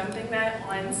 just been dumping that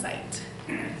on site.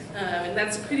 And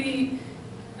that's pretty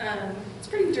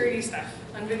dirty stuff.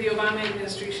 Under the Obama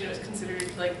administration, it was considered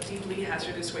like deeply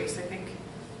hazardous waste. I think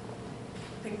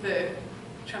the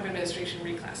Trump administration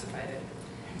reclassified it.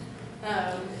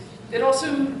 It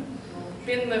also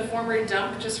been the former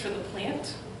dump just for the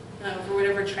plant, for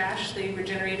whatever trash they were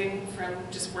generating from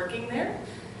just working there.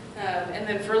 And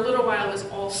then for a little while it was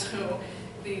also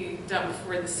the dump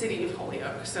for the city of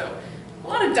Holyoke. So a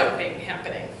lot of dumping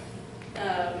happening.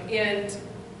 And it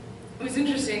was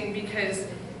interesting because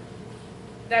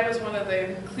that was one of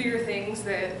the clear things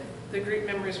that the group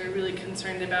members were really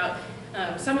concerned about.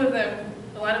 Some of them,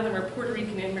 a lot of them were Puerto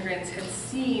Rican immigrants, had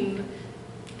seen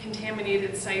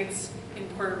contaminated sites in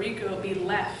Puerto Rico be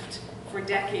left for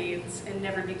decades and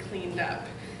never be cleaned up.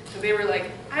 So they were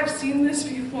like, I've seen this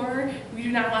before, we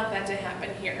do not want that to happen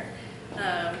here.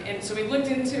 And so we looked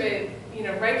into it,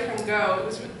 right from go. It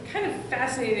was kind of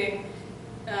fascinating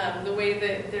the way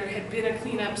that there had been a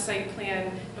cleanup site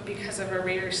plan, but because of a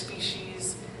rare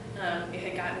species, it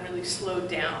had gotten really slowed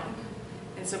down.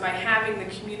 And so by having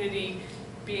the community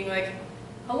being like,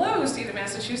 hello, state of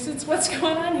Massachusetts, what's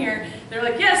going on here? They're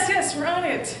like, yes, we're on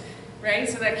it, right?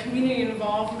 So that community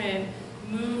involvement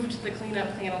moved the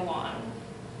cleanup plan along.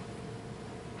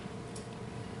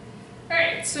 All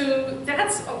right, so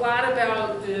that's a lot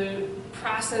about the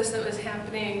process that was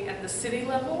happening at the city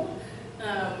level.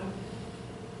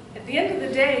 At the end of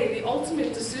the day, the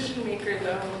ultimate decision maker,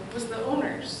 though, was the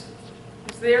owners.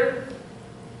 It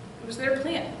was their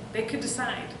plan. They could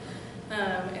decide.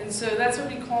 And so that's what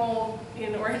we call,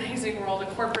 in organizing world, a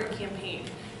corporate campaign,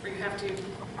 where you have to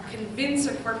convince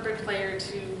a corporate player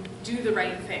to do the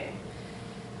right thing.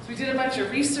 So we did a bunch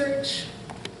of research,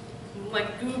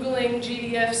 like Googling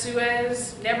GDF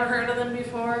Suez, never heard of them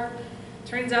before.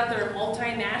 Turns out they're a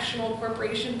multinational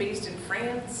corporation based in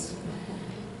France.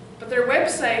 But their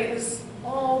website is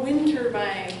all wind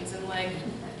turbines and like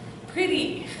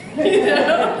pretty,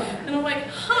 And I'm like,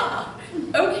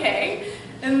 okay.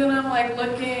 And then I'm like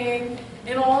looking,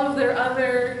 and all of their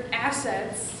other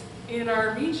assets in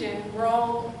our region were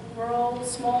all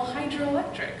small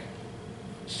hydroelectric,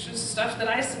 which is stuff that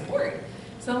I support.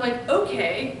 So I'm like,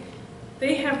 okay,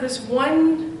 they have this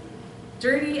one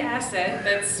dirty asset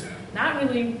that's not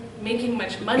really making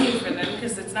much money for them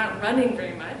because it's not running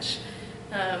very much.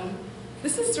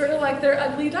 This is sort of like their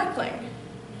ugly duckling,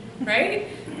 right?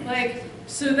 Like,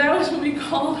 so that was what we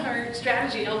called our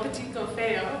strategy, El Petito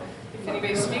Feo, if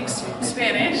anybody speaks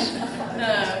Spanish.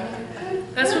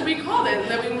 That's what we called it,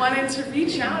 that we wanted to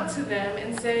reach out to them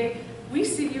and say, we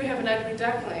see you have an ugly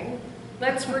duckling,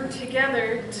 let's work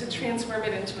together to transform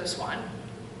it into a swan.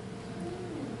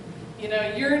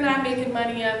 You're not making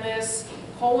money on this,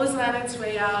 coal is on its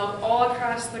way out all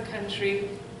across the country,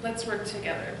 let's work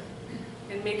together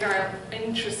and make our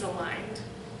interests aligned.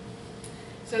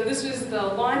 So this was the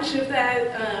launch of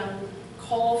that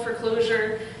call for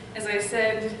closure, as I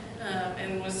said,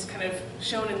 and was kind of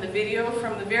shown in the video.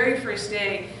 From the very first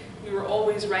day, we were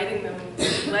always writing them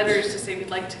letters to say we'd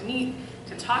like to meet,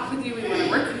 to talk with you, we want to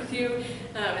work with you,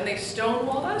 and they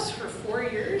stonewalled us for 4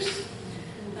 years.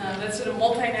 That's a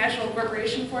multinational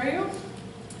corporation for you.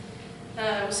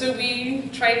 So we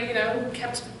tried,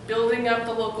 kept building up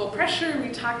the local pressure. We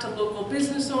talked to local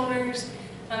business owners.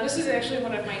 This is actually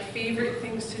one of my favorite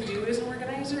things to do as an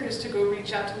organizer, is to go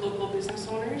reach out to local business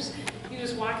owners. You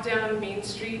just walk down Main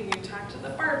Street and you talk to the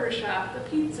barber shop, the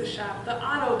pizza shop, the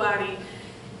auto body,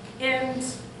 and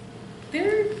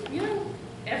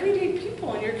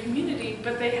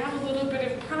but they have a little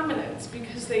bit of prominence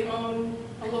because they own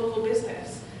a local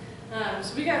business.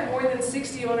 So we got more than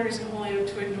 60 owners in Holyoke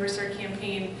to endorse our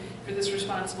campaign for this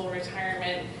responsible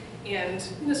retirement, and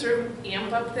sort of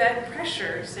amp up that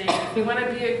pressure, saying if you want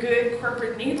to be a good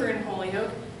corporate neighbor in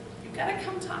Holyoke, you've got to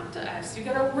come talk to us. You've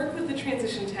got to work with the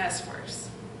Transition Task Force.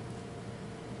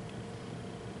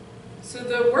 So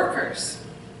the workers.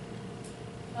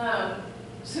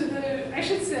 I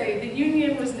should say, the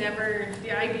union was never, the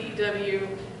IBEW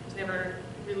was never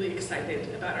really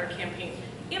excited about our campaign,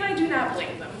 and I do not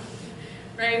blame them,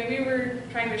 right? We were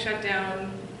trying to shut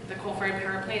down the coal-fired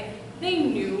power plant. They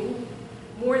knew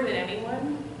more than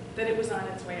anyone that it was on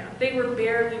its way out. They were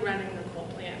barely running the coal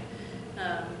plant.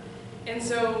 And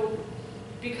so,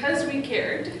 because we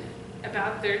cared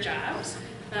about their jobs,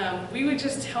 we would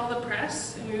just tell the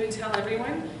press, and we would tell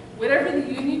everyone, whatever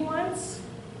the union wants,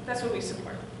 that's what we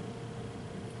support.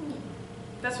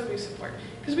 That's what we support.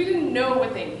 Because we didn't know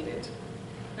what they needed.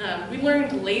 We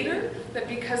learned later that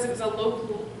because it was a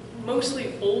local,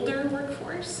 mostly older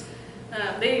workforce,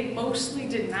 they mostly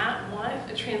did not want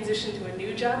a transition to a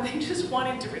new job. They just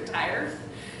wanted to retire,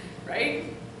 right?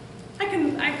 I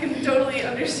can totally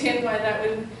understand why that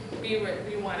would be what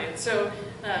we wanted. So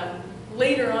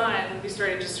later on, we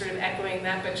started just sort of echoing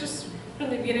that, but just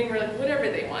from the beginning, we're like, whatever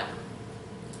they want.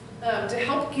 To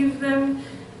help give them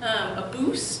a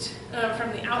boost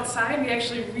from the outside, we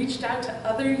actually reached out to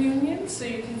other unions. So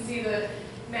you can see the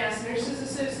Mass Nurses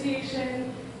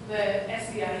Association, the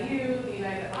SEIU, the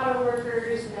United Auto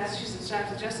Workers, the Massachusetts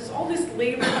Jobs and Justice, all this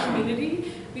labor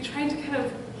community. We tried to kind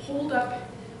of hold up,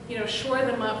 shore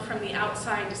them up from the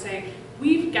outside to say,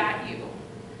 we've got you.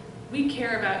 We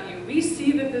care about you. We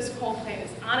see that this coal plant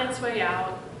is on its way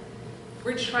out.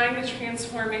 We're trying to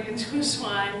transform it into a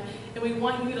swan, and we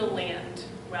want you to land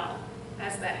well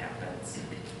as that happens.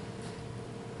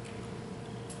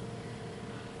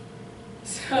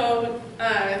 So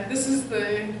this is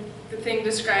the thing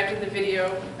described in the video,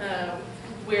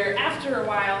 where after a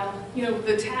while,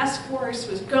 the task force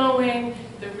was going,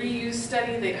 the reuse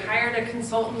study, they'd hired a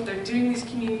consultant, they're doing these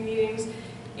community meetings,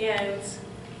 and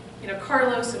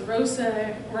Carlos and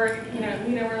Rosa were,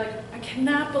 Nina were like, I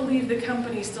cannot believe the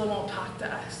company still won't talk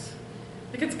to us.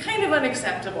 Like, it's kind of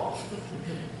unacceptable,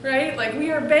 right? Like,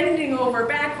 we are bending over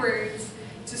backwards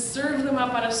to serve them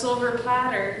up on a silver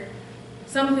platter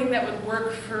something that would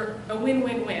work for a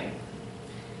win-win-win.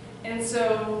 And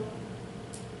so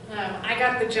I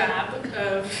got the job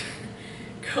of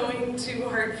going to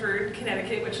Hartford,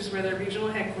 Connecticut, which is where their regional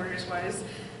headquarters was,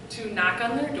 to knock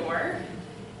on their door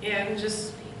and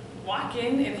just walk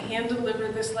in and hand deliver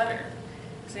this letter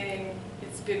saying,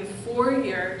 it's been 4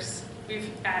 years, we've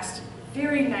asked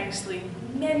very nicely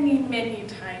many, many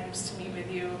times to meet with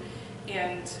you,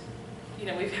 and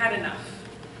we've had enough.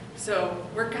 So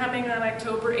we're coming on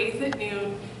October 8th at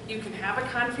noon. You can have a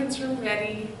conference room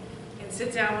ready and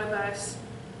sit down with us,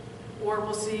 or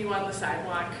we'll see you on the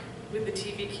sidewalk with the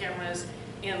TV cameras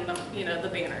and the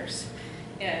banners.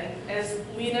 And as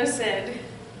Lena said,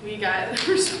 we got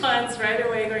a response right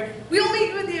away going, we'll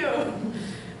meet with you.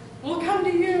 We'll come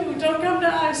to you. Don't come to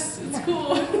us. It's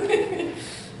cool.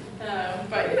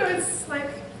 But it's like,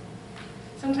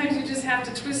 sometimes you just have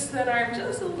to twist that arm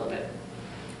just a little bit.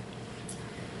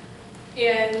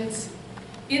 And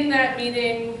in that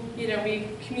meeting, we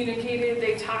communicated,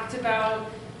 they talked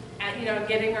about,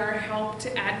 getting our help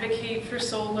to advocate for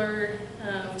solar,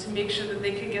 to make sure that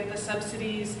they could get the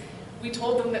subsidies. We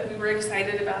told them that we were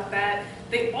excited about that.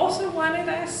 They also wanted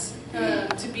us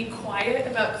to be quiet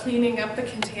about cleaning up the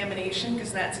contamination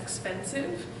because that's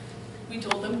expensive. We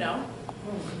told them no.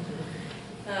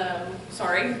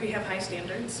 Sorry, we have high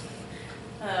standards.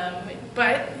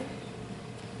 But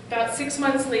about 6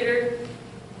 months later,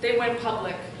 they went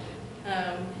public.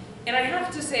 And I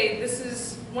have to say, this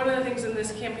is one of the things in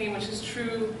this campaign which is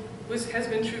true, has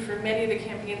been true for many of the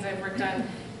campaigns I've worked on.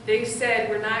 They said,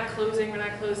 we're not closing,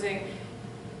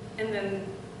 and then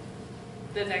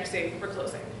the next day, we're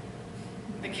closing.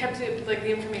 They kept it, like,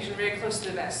 the information very close to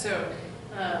the vest. So,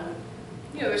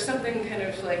 there's something kind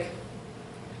of like,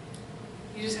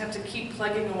 you just have to keep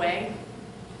plugging away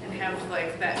and have,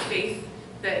 like, that faith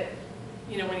that,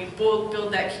 when you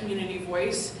build that community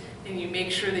voice and you make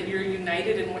sure that you're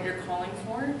united in what you're calling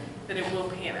for, that it will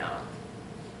pan out.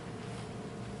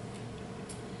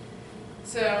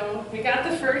 So we got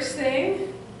the first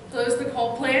thing, close the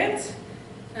coal plant,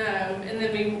 and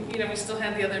then we still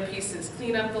had the other pieces: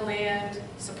 clean up the land,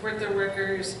 support their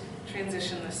workers,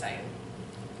 transition the site.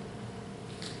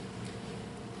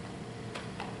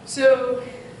 So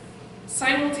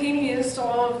simultaneous to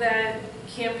all of that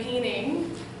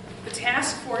campaigning, The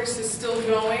task force is still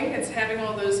going. It's having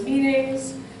all those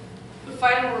meetings. The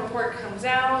final report comes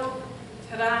out.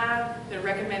 Ta-da, they're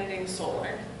recommending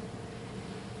solar.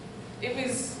 It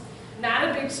was not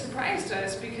a big surprise to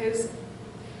us because,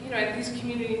 at these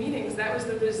community meetings, that was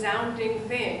the resounding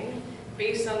thing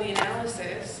based on the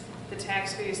analysis, the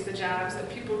tax base, the jobs that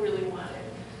people really wanted.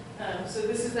 So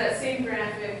this is that same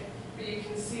graphic where you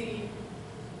can see,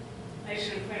 I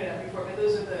should have pointed out before, but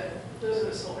those are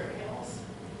the solar panels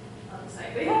on the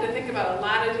site. They had to think about a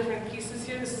lot of different pieces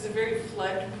here. This is a very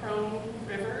flood-prone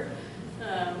river.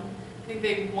 I think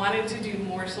they wanted to do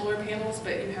more solar panels,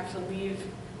 but you have to leave,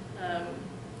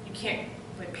 you can't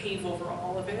pave over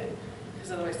all of it,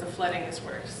 because otherwise the flooding is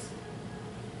worse.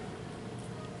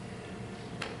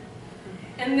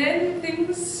 And then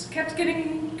things kept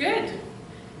getting good.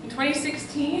 In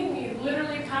 2016, we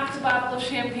literally popped a bottle of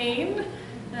champagne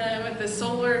at the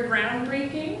solar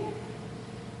groundbreaking.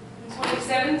 In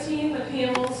 2017, the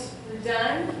panels were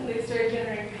done, and they started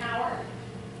generating power.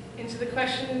 Into the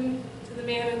question to the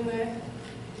man in the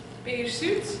beige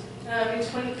suits. In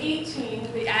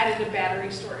 2018, they added a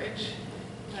battery storage.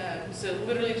 So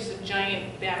literally just a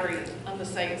giant battery on the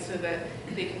site so that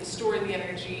they can store the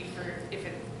energy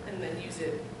and then use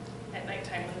it at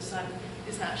nighttime when the sun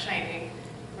is not shining,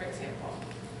 for example.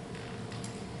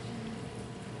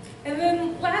 And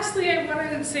then lastly, I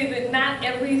wanted to say that not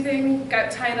everything got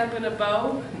tied up in a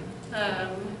bow.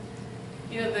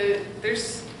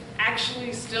 There's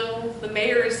actually still, the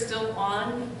mayor is still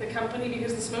on the company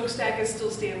because the smokestack is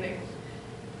still standing.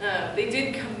 They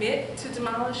did commit to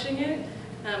demolishing it,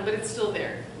 but it's still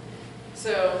there.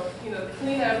 So, the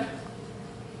cleanup,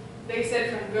 they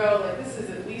said from go, this is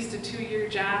at least a 2-year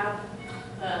job.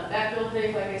 That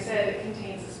building, like I said, it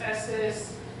contains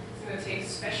asbestos. It's going to take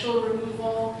special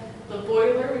removal. The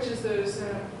boiler, which is those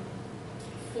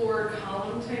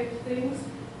 4-column type things,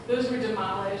 those were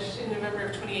demolished in November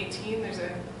of 2018. There's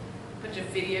a bunch of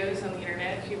videos on the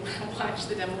internet if you want to watch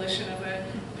the demolition of a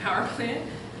power plant.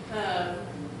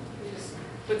 We just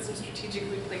put some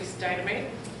strategically placed dynamite.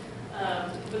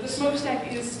 But the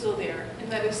smokestack is still there, and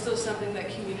that is still something that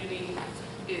community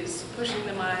is pushing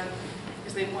them on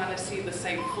because they want to see the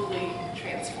site fully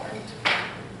transformed.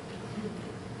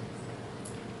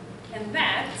 And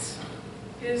that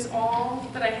is all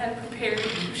that I had prepared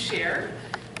to share.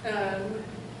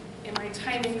 And my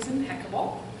timing is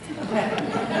impeccable.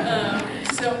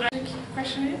 So I'm going to keep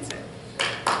question and answer.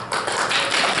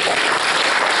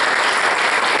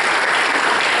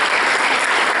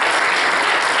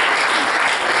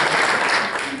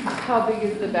 How big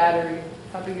is the battery?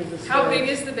 How big is the storage? How big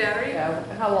is the battery? Yeah.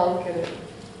 How long can it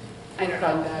work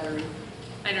on battery?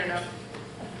 I don't know.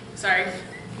 Sorry.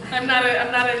 I'm not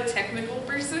a technical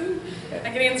person. I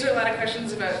can answer a lot of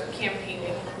questions about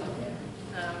campaigning,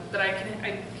 but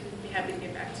I'd be happy to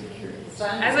get back to you.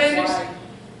 As I understand,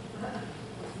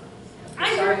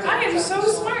 I am so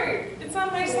smart. It's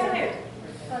on my slide.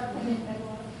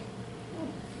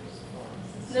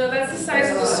 No, that's the size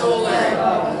of the solar.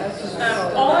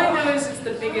 All I know is it's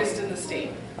the biggest in the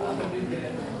state.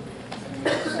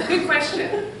 Good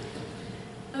question.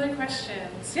 Other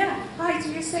questions? Yeah. Hi, so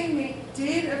you're saying they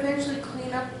did eventually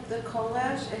clean up the coal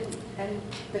ash and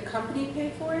the company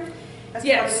paid for it as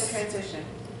part of the transition?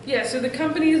 Yeah, so the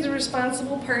company is the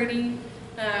responsible party,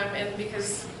 and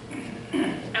because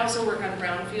I also work on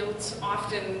brownfields,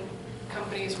 often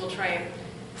companies will try and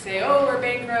say, oh, we're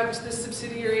bankrupt, this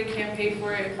subsidiary can't pay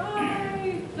for it,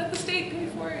 bye, let the state pay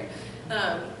for it.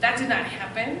 That did not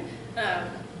happen.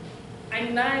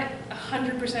 I'm not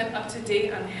 100% up to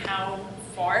date on how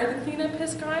far the cleanup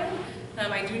has gone.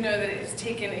 I do know that it has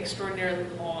taken extraordinarily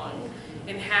long,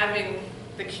 and having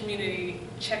the community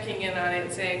checking in on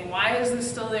it, saying, why is this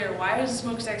still there? Why is the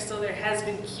smokestack still there? Has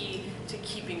been key to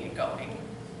keeping it going.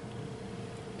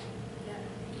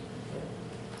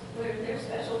 Were there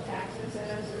special tax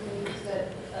incentives or things that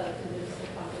convinced the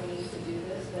company to do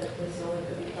this, that the solar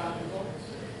could be profitable?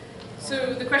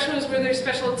 So the question was, were there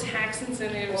special tax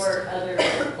incentives or other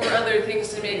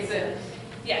things to make the...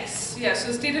 Yes, yeah, so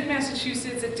the state of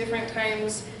Massachusetts at different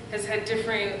times has had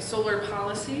different solar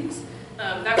policies.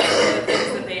 That was one of the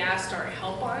things that they asked our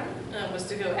help on, was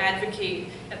to go advocate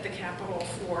at the Capitol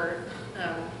for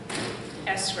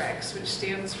SRECs, which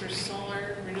stands for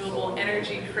Solar Renewable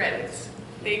Energy Credits.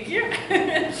 Thank you.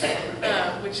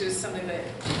 Which is something that,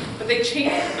 but they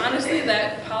changed, honestly,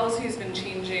 that policy has been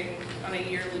changing on a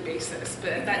yearly basis, but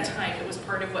at that time it was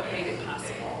part of what made it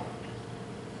possible.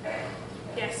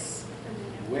 Yes?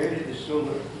 Where did the coal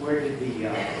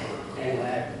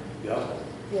ash go?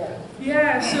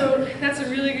 Yeah, so that's a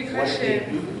really good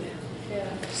question. Yeah.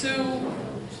 So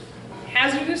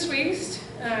hazardous waste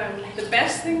The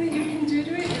best thing that you can do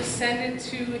to it is send it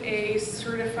to a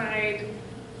certified,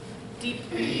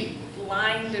 deeply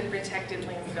lined and protected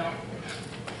landfill.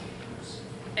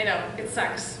 I know, it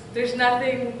sucks. There's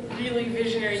nothing really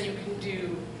visionary you can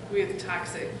do with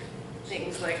toxic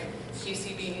things like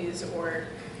PCBs or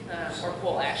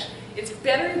coal ash. It's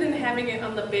better than having it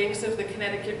on the banks of the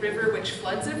Connecticut River, which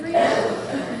floods every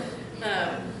year.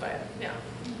 But yeah,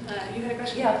 you had a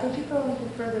question? Yeah, could you go into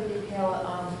further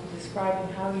detail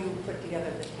describing how you put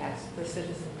together the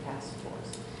citizen task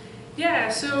force? Yeah,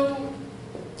 so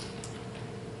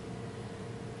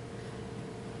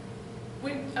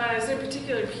is there a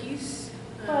particular piece?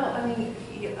 Well, I mean,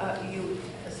 you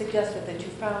suggested that you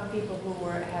found people who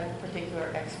had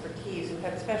particular expertise, who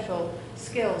had special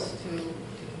skills to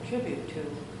contribute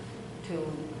to,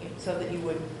 so that you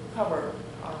would cover,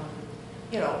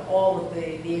 all of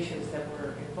the issues that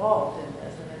were involved in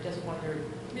this. And I just wondered,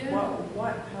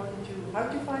 how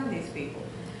did you find these people?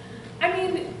 I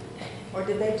mean, or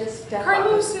did they just step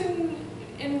Carlos up?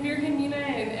 and Virginia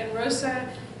and Rosa,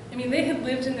 I mean, they had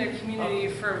lived in their community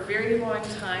for a very long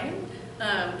time.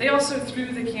 They also,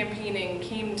 through the campaigning,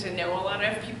 came to know a lot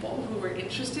of people who were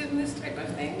interested in this type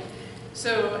of thing.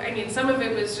 So, I mean, some of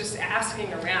it was just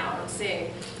asking around,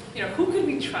 saying, who could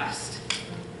we trust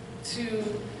to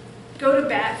go to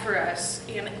bat for us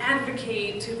and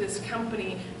advocate to this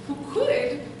company who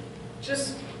could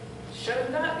just shut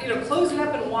it up, close it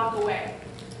up and walk away,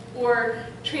 or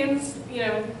turn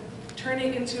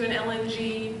it into an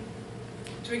LNG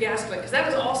to a gas plant, because that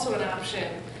was also an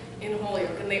option in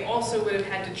Holyoke, and they also would have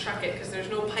had to truck it because there's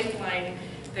no pipeline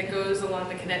that goes along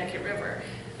the Connecticut River.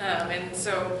 And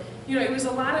so, it was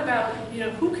a lot about,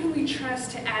 who can we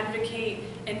trust to advocate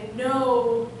and be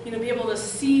able to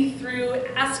see through,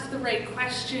 ask the right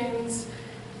questions.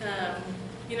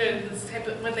 This type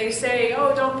of, when they say,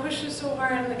 oh, don't push it so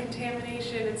hard on the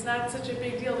contamination, it's not such a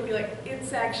big deal, to be like,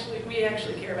 we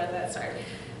actually care about that, sorry.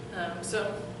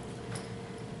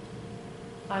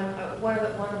 One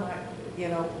of my,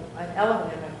 an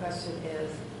element in my question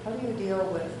is, how do you deal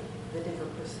with the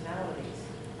different personalities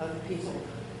of the people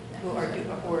who are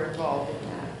involved in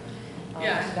that?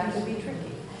 Yeah. That can be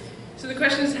tricky. So the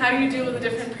question is, how do you deal with the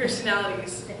different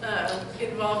personalities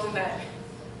involved in that?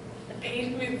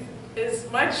 Paint with as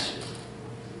much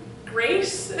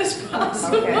grace as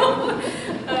possible.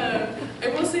 Okay. I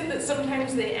will say that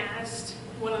sometimes they asked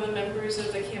one of the members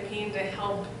of the campaign to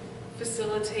help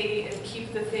facilitate and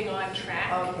keep the thing on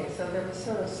track. Okay, so there was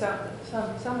sort of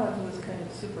someone who was kind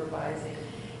of supervising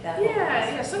that.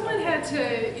 Yeah, someone had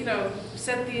to,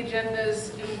 set the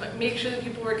agendas and make sure that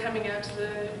people were coming out to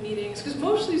the meetings, because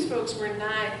most of these folks were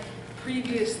not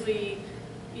previously,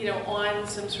 on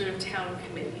some sort of town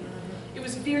committee. Mm-hmm. It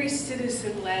was very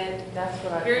citizen-led. That's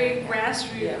what I very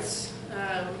grassroots,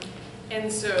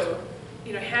 and so,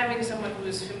 having someone who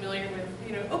was familiar with,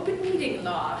 open meeting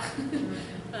law,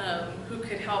 who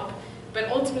could help, but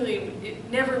ultimately it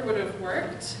never would have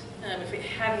worked if it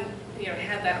hadn't,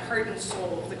 had that heart and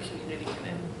soul of the community in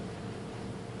it.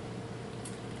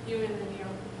 You and then you.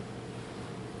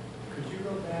 Could you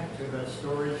go back to the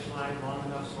storage slide long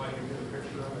enough so I can get a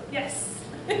picture of it? Yes.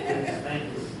 Thank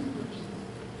you.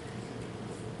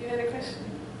 You had a question?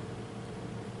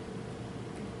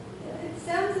 It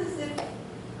sounds as if,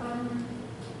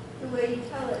 the way you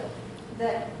tell it,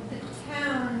 that the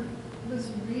town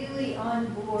was really on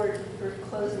board for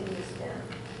closing this down.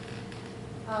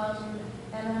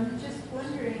 And I'm just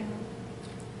wondering,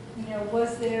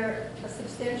 was there a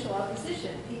substantial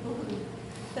opposition? People who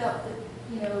felt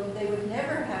that, they would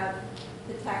never have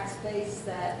the tax base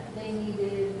that they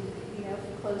needed, to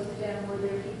close it down, were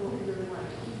there people who really wanted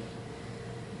to keep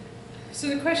it? So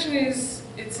the question is,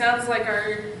 it sounds like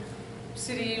our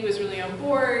city was really on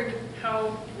board.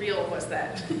 How real was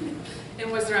that?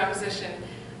 And was there opposition?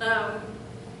 At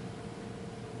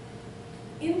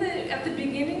the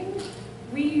beginning,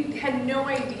 we had no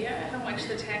idea how much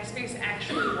the tax base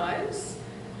actually was.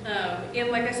 And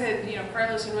like I said,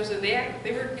 Carlos and Rosa,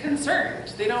 they were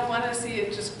concerned. They don't want to see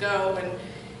it just go.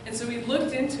 And so we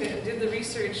looked into it and did the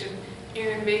research, and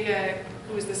Aaron Vega,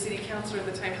 who was the city councilor at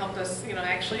the time, helped us,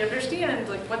 actually understand,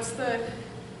 like, what's the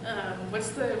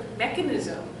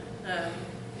mechanism?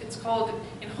 It's called,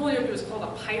 in Holyoke, it was called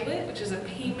a pilot, which is a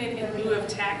payment in lieu of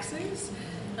taxes.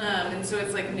 And so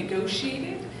it's like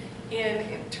negotiated. And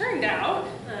it turned out,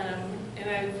 and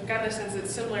I've gotten a sense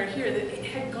it's similar here, that it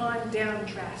had gone down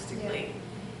drastically.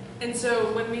 And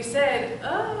so when we said,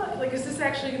 is this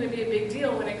actually going to be a big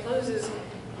deal when it closes?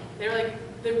 They're like,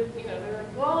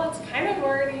 well, it's kind of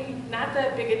already not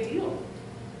that big a deal.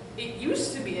 It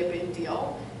used to be a big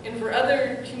deal, and for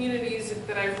other communities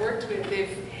that I've worked with,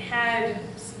 they've had,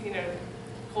 you know,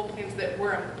 coal plants that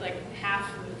were like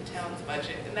half of the town's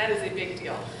budget, and that is a big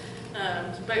deal.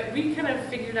 But we kind of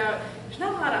figured out there's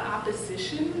not a lot of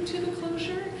opposition to the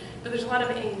closure, but there's a lot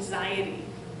of anxiety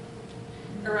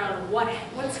around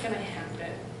what's going to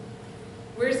happen.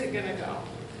 Where's it going to go?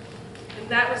 And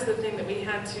that was the thing that we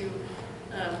had to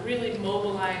really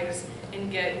mobilize and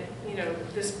get, you know,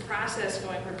 this process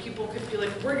going where people could feel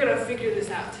like we're going to figure this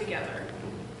out together.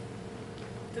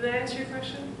 Did that answer your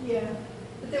question? Yeah,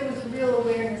 but there was a real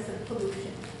awareness of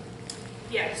pollution.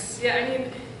 Yes. Yeah, I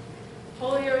mean,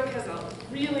 Holyoke has a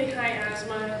really high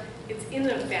asthma. It's in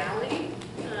the valley,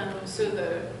 so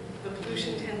the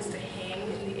pollution tends to hang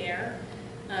in the air.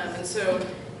 And so,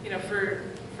 you know, for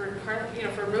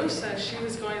Rosa, she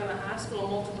was going to the hospital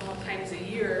multiple times a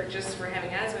year just for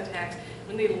having asthma attacks.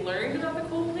 When they learned about the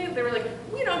coal plant, they were like,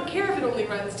 we don't care if it only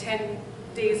runs 10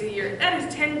 days a year. That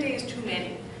is 10 days too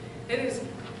many.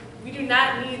 We do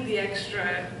not need the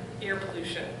extra air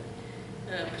pollution.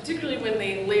 Particularly when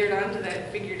they layered onto that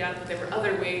and figured out that there were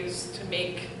other ways to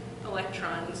make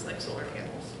electrons like solar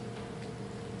panels.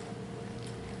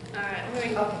 I'm going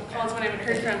to call someone I haven't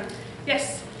heard from.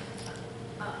 Yes?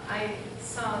 I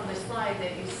saw on the slide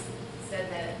that you said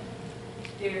that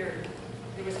there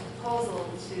was a proposal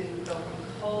to go from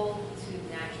coal to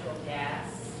natural gas.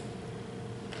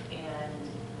 And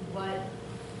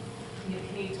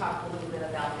can you talk a little bit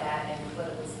about that and what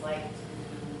it was like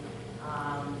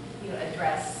to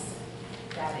address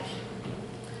that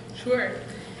issue? Sure.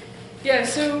 Yeah,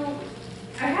 so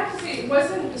I have to say it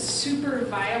wasn't super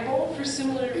viable for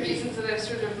similar reasons that I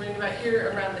sort of learned about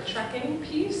here around the trucking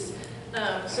piece.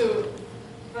 So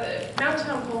the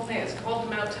Mountown coal plant is called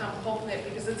the Mountown coal plant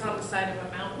because it's on the side of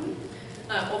a mountain.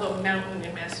 Although mountain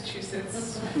in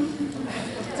Massachusetts,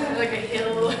 it's like a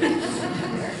hill.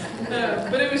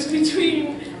 But it was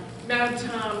between Mount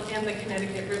Tom and the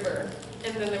Connecticut River.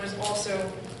 And then there was also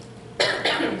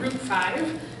Route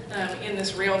 5 in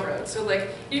this railroad. So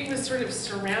like it was sort of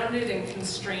surrounded and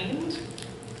constrained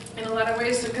in a lot of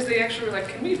ways. So because they actually were like,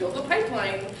 can we build a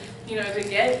pipeline, you know, to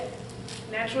get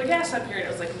natural gas up here? And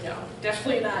I was like, no,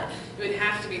 definitely not. It would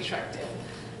have to be trucked in.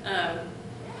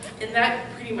 And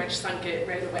that pretty much sunk it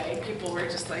right away. People were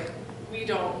just like, we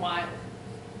don't want,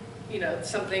 you know,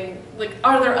 something, like,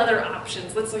 are there other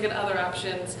options? Let's look at other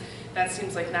options. That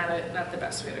seems like not the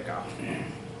best way to go.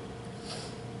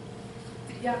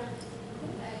 Yeah? Who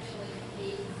actually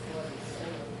paid for the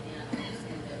solar panels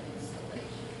and their installation?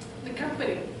 The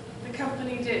company. The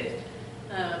company did.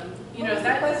 You know, What was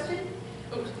the question?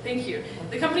 Oh, thank you.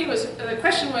 The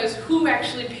question was who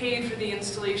actually paid for the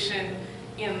installation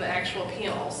in the actual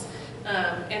panels.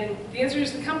 And the answer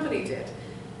is the company did.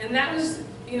 And that was,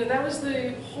 you know, that was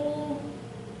the whole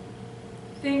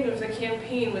thing of the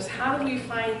campaign, was how do we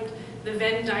find the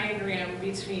Venn diagram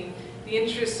between the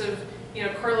interests of, you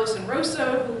know, Carlos and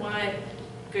Rosa, who want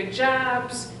good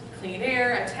jobs, clean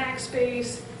air, a tax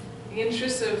base, the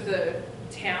interests of the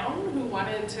town, who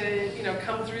wanted to, you know,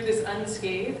 come through this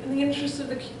unscathed, and the interests of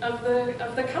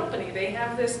the company. They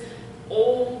have this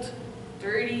old,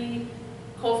 dirty,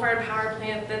 coal-fired power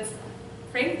plant that's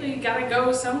frankly got to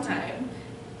go sometime,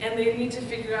 and they need to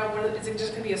figure out, is it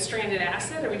just going to be a stranded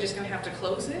asset? Are we just going to have to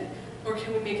close it, or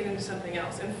can we make it into something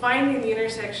else? And finding the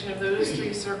intersection of those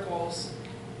three circles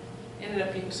ended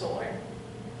up being solar.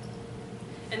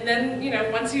 And then, you know,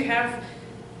 once you have,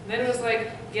 then it was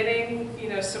like getting, you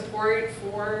know, support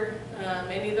for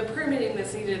any of the permitting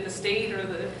that's needed at the state or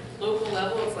the local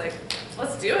level. It's like,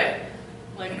 let's do it.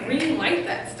 Like, green light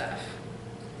that stuff.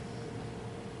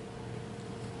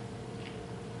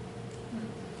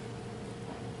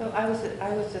 So I was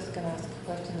just going to ask a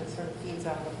question that sort of feeds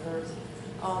off of hers.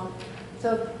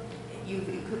 So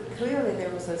clearly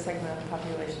there was a segment of the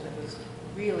population that was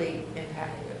really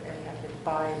impacted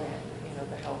by that,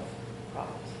 the health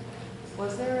problems.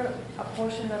 Was there a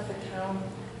portion of the town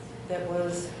that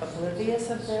was oblivious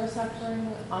of their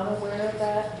suffering, unaware of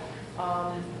that?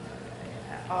 I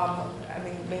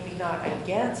mean, maybe not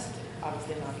against,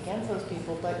 obviously not against those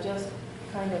people, but just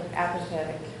kind of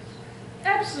apathetic.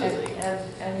 Absolutely.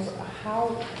 And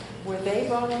how, were they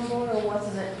brought on board, or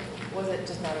was it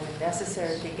just not even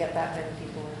necessary to get that many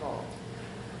people involved?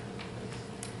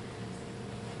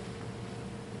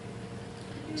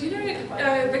 Do you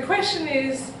know, the question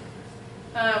is,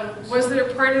 was there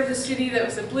a part of the city that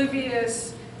was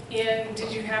oblivious, and did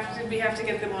we have to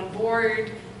get them on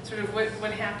board? Sort of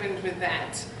what happened with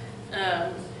that?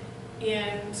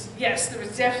 And yes, there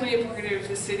was definitely a part of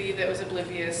the city that was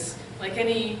oblivious. Like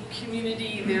any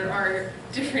community, there are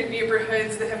different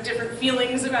neighborhoods that have different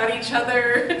feelings about each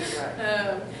other.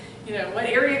 Right. What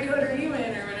area code are you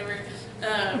in, or whatever.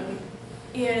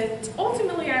 And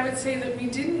ultimately, I would say that we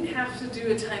didn't have to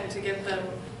do a ton to get them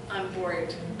on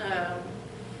board. I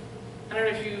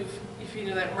don't know if you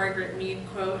know that Margaret Mead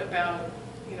quote about,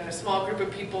 you know, a small group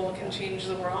of people can change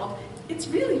the world. It's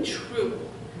really true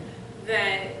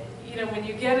that, you know, when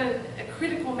you get a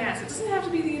critical mass, it doesn't have to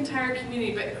be the entire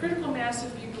community, but a critical mass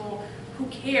of people who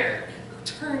care, who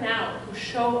turn out, who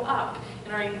show up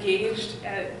and are engaged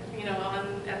at, you know,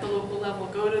 at the local level,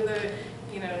 go to the,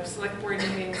 you know, select board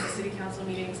meetings, the city council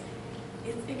meetings,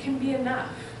 it can be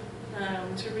enough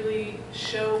to really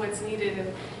show what's needed.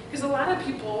 And because a lot of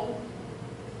people,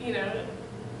 you know,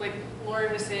 like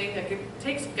Lauren was saying, like it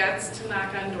takes guts to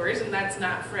knock on doors, and that's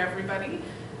not for everybody.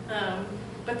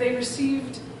 But they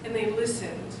received and they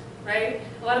listened, right?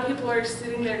 A lot of people are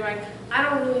sitting there going, I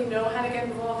don't really know how to get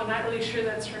involved, I'm not really sure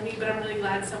that's for me, but I'm really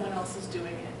glad someone else is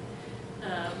doing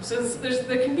it. So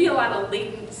there can be a lot of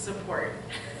latent support.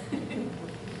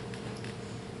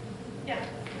 Yeah.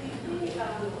 Can we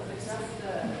address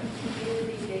the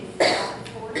community-based task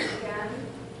force again,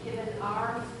 given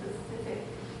our specific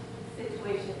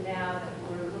situation now that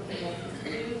we're looking at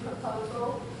this new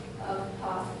proposal of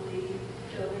possibly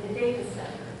building a data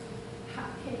center?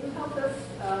 Can you help us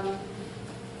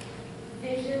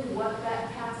vision what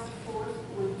that task force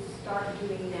would start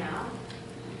doing now?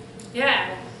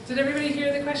 Yeah. Did everybody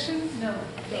hear the question? No.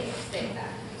 Stay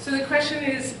back. So the question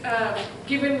is,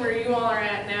 given where you all are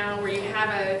at now, where you have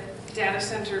a data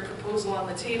center proposal on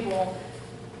the table,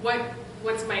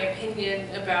 what's my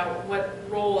opinion about what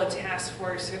role a task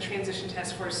force, a transition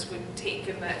task force would take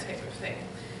in that type of thing?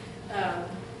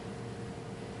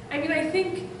 I mean, I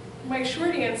think my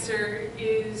short answer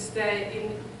is that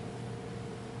in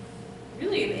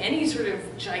any sort of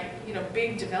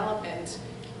big development,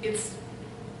 it's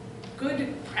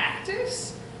good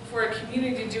practice for a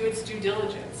community to do its due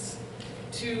diligence,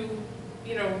 to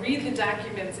read the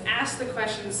documents, ask the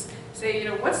questions, say,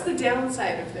 what's the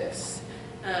downside of this?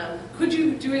 Could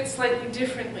you do it slightly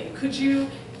differently? Could you,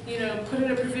 put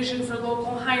in a provision for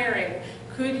local hiring?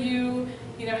 Could you,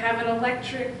 have an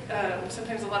electric,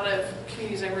 sometimes a lot of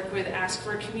communities I work with ask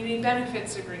for a community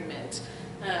benefits agreement.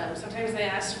 Sometimes they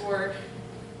ask for,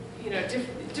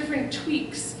 different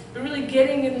tweaks, but really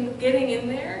getting in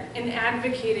there and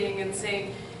advocating and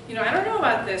saying, I don't know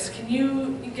about this. Can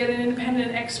you get an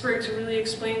independent expert to really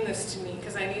explain this to me?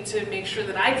 Because I need to make sure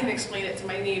that I can explain it to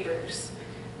my neighbors.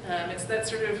 It's that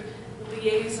sort of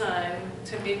liaison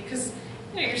to make, because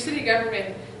your city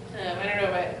government, I don't know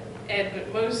about Ed,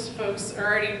 but most folks are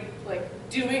already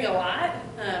doing a lot.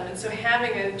 And so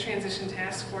having a transition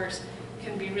task force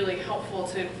can be really helpful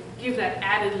to give that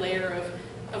added layer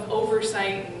of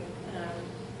oversight and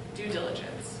due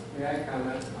diligence. May I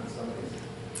comment on some of these?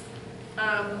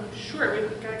 Sure,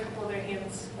 we've got a couple other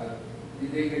hands. You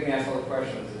can ask all the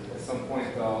questions at some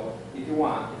point, though, if you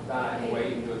want. If not, I can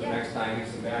wait and do it the next time, give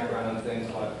some background on things.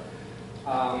 But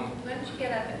why don't you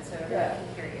get up and so everyone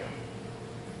can hear you?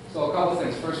 So a couple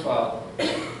things. First of all,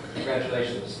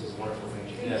 congratulations. This was a wonderful thing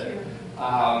you did. Thank you.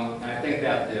 And I think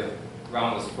that the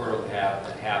ground was fertile to have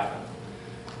that happen.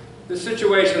 The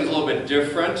situation is a little bit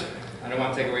different. I don't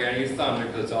want to take away any thunder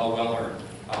because it's all well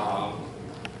earned.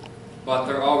 But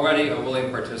they're already a willing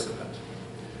participant.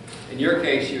 In your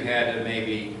case, you had to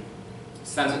maybe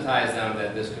sensitize them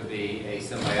that this could be a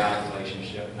symbiotic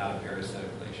relationship, not a parasitic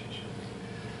relationship.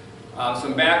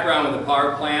 Some background with the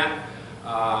power plant.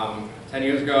 10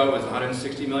 years ago, it was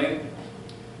 160 million.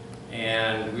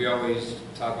 And we always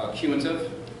talk about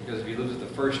cumulative, because if you lose it the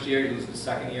first year, you lose it the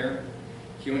second year.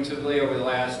 Cumulatively, over the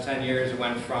last 10 years, it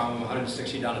went from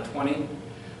 160 down to 20.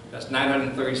 That's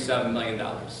 $937 million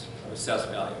of assessed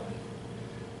value.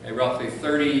 At roughly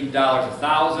 $30 a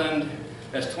thousand,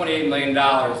 that's $28 million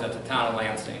that the town of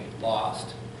Lansing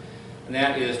lost. And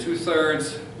that is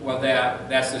 2/3 of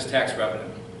that's this tax revenue.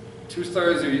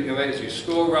 2/3 of it is your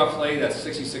school roughly, that's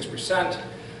 66%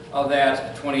 of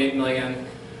that, 28 million.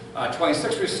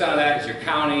 26% of that is your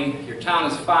county, your town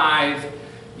is 5,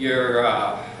 your,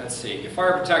 let's see, your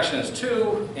fire protection is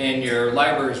 2, and your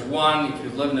library is 1. If you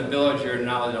live in the village, you're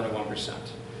now only 1%.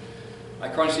 I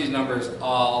crunch these numbers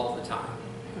all the time,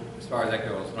 as far as that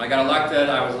goes. When I got elected,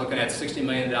 I was looking at $60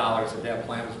 million that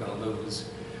plant was going to lose.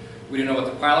 We didn't know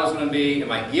what the pilot was going to be, and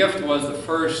my gift was the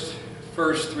first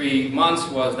 3 months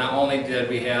was not only did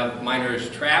we have miners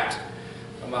trapped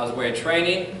from miles away of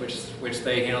training, which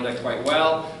they handled it quite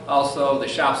well, also the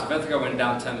shops of Ithaca went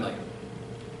down 10 million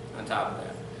on top of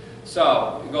that.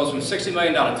 So it goes from 60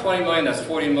 million down to 20 million, that's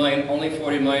 40 million, only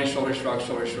 40 million, shoulder shrug,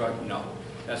 no,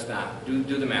 that's not. Do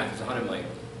the math, it's 100 million.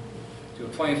 You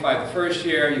go 25 the first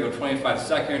year, you go 25 the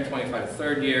second year, 25 the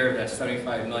third year, that's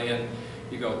 75 million.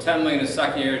 You go 10 million the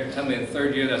second year, 10 million the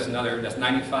third year, that's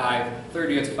 95.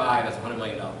 Third year it's 5, that's $100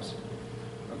 million.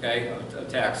 Okay, of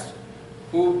tax.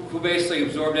 Who basically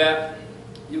absorbed that?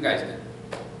 You guys did.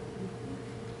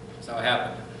 That's how it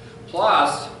happened.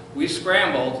 Plus, we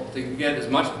scrambled to get as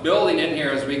much building in here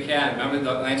as we can. Remember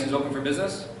the Lansing's open for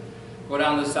business? Go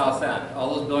down to the south end.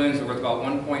 All those buildings are worth about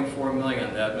 $1.4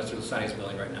 million that Mr. Lusani's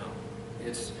building right now.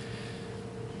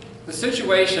 The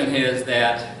situation is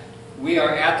that we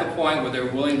are at the point where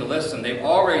they're willing to listen. They've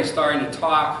already started to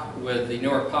talk with the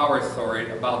Newark Power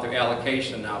Authority about their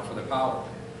allocation now for the power.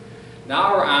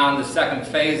 Now we're on the second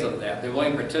phase of that. They're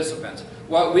willing participants.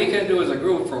 What we can do as a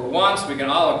group, for once, we can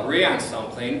all agree on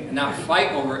something and not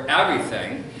fight over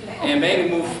everything and maybe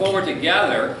move forward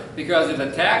together, because if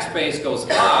the tax base goes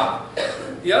up,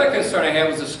 the other concern I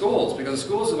have is the schools, because the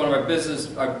schools is one of our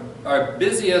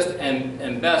busiest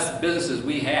and best businesses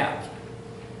we have.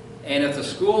 And if the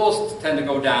schools tend to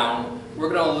go down, we're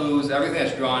going to lose everything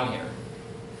that's drawn here.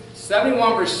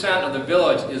 71% of the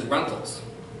village is rentals.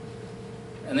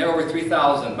 And there are over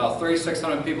 3,000, about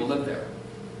 3,600 people live there.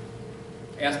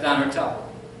 Ask Don Hertel.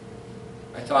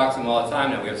 I talk to him all the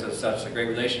time now. We have such a great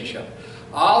relationship.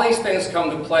 All these things come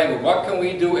to play, but what can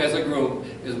we do as a group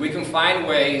is we can find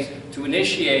ways to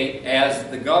initiate, as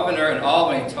the governor in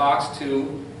Albany talks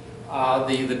to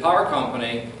the power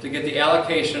company, to get the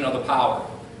allocation of the power.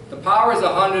 The power is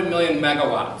 100 million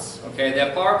megawatts. Okay,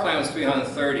 that power plant was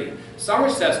 330.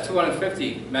 Somerset's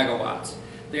 250 megawatts.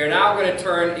 They are now going to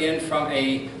turn in from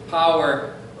a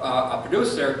power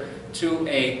producer to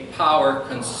a power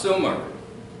consumer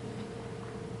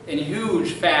in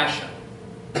huge fashion.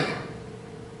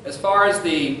 As far as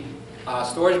the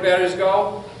storage batteries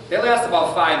go, they last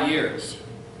about 5 years.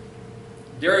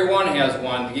 Dairy One has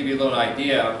one, to give you a little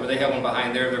idea, where they have one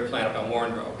behind their plant up on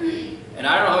Warren Road. And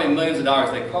I don't know how many millions of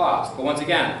dollars they cost, but once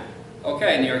again,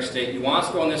 okay, New York State, you want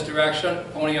us to go in this direction,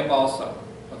 pony up also,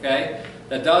 okay?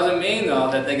 That doesn't mean, though,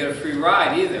 that they get a free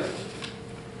ride either.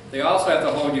 They also have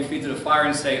to hold your feet to the fire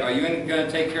and say, are you going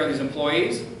to take care of these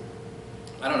employees?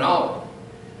 I don't know.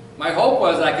 My hope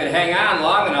was I could hang on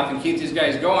long enough and keep these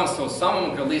guys going so some of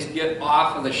them could at least get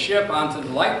off of the ship onto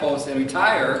the light post and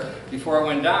retire before it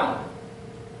went down.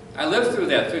 I lived through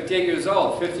that, 58 years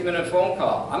old, 50-minute phone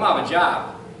call. I'm out of a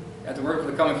job. I had to work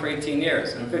for the company for 18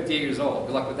 years, and I'm 58 years old.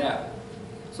 Good luck with that.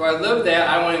 So I lived that.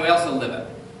 I don't want anyone else to live it.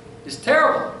 It's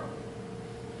terrible.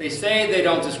 They say they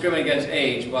don't discriminate against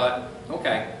age, but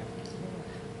okay.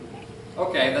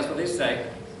 Okay, that's what they say.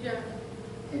 Yeah.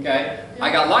 Okay? Yeah.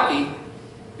 I got lucky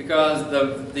because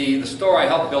the store I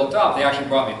helped build up, they actually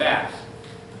brought me back.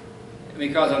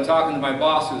 Because I'm talking to my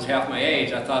boss who's half my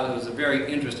age, I thought it was a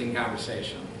very interesting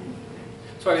conversation.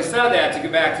 So having said that, to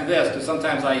get back to this, because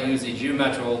sometimes I use these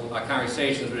geometrical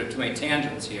conversations with too many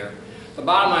tangents here. The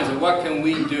bottom line is, what can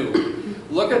we do?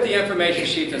 Look at the information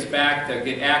sheet that's back there,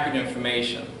 get accurate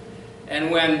information.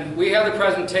 And when we have the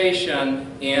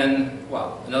presentation in,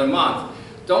 well, another month,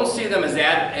 don't see them as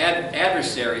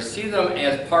adversaries, see them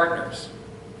as partners.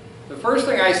 The first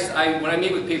thing when I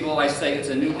meet with people, I say it's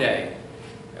a new day.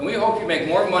 And we hope you make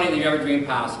more money than you ever dreamed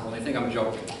possible. They think I'm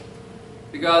joking.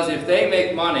 Because if they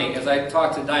make money, as I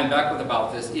talked to Diane Beckwith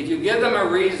about this, if you give them a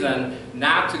reason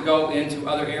not to go into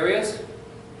other areas,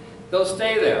 they'll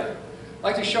stay there. I'd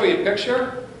like to show you a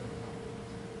picture.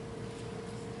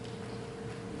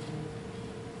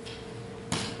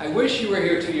 I wish you were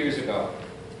here 2 years ago,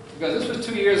 because this was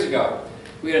 2 years ago.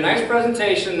 We had a nice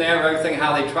presentation there of everything,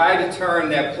 how they tried to turn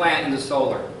that plant into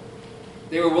solar.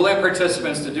 They were willing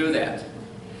participants to do that.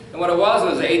 And what it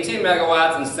was 18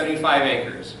 megawatts and 75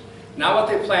 acres. Now what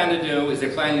they plan to do is they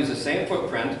plan to use the same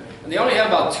footprint, and they only have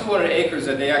about 200 acres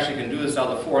that they actually can do this out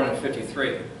of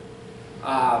 453.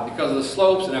 Because of the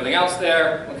slopes and everything else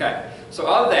there. Okay, so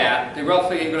of that, they're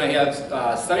roughly going to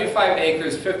have 75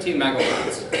 acres, 15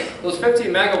 megawatts. Those 15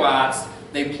 megawatts,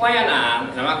 they plan on,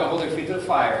 and I'm not going to hold their feet to the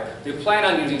fire, they plan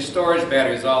on using storage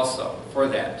batteries also for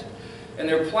that. And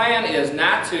their plan is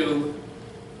not to,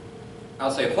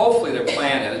 I'll say hopefully their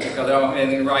plan is, because I don't have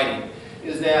anything in writing,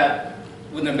 is that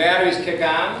when the batteries kick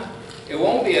on, it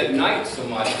won't be at night so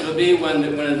much. It'll be when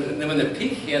the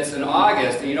peak hits in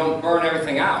August and you don't burn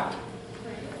everything out.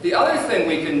 The other thing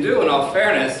we can do, in all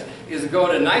fairness, is go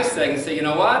to NYSEG and say, you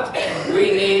know what?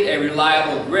 We need a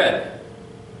reliable grid.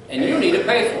 And you need to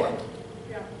pay for it.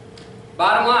 Yeah.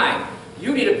 Bottom line,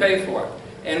 you need to pay for it.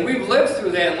 And we've lived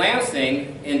through that in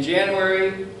Lansing in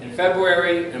January, in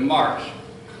February, and March.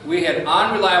 We had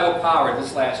unreliable power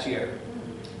this last year.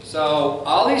 So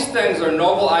all these things are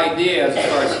noble ideas as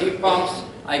far as heat pumps.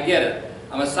 I get it.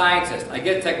 I'm a scientist. I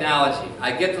get technology.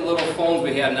 I get the little phones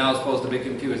we have now as opposed to big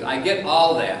computers. I get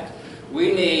all that.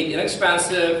 We need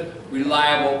inexpensive,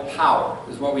 reliable power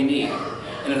is what we need.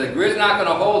 And if the grid's not going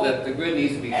to hold it, the grid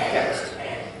needs to be fixed.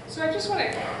 So I just want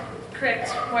to correct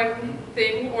one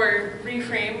thing or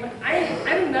reframe.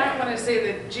 I do not want to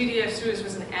say that GDF Suez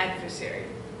was an adversary.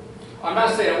 I'm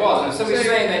not saying it was. I'm simply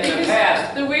saying that in the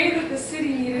past, The way that the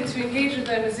city needed to engage with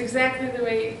them is exactly the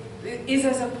way it is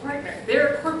as a partner.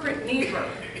 They're a corporate neighbor,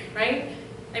 right?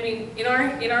 I mean, in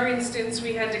our instance,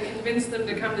 we had to convince them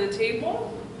to come to the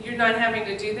table. You're not having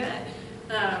to do that.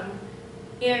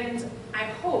 And I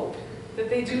hope that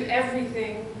they do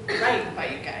everything right by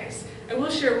you guys. I will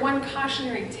share one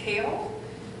cautionary tale.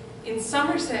 In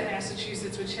Somerset,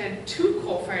 Massachusetts, which had 2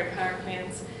 coal-fired power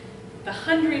plants, the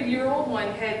 100-year-old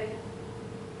one had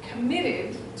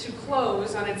committed to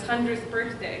close on its 100th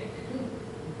birthday.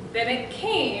 Then it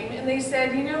came and they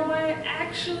said, you know what,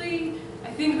 actually,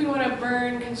 I think we want to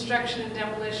burn construction and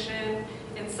demolition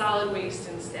and solid waste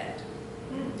instead.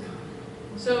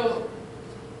 So,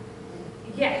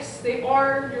 yes, they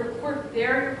are your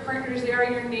partners, they are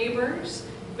your neighbors,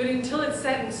 but until it's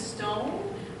set in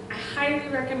stone, I highly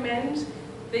recommend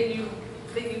that you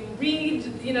read,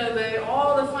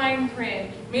 all the fine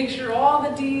print, make sure all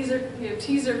the T's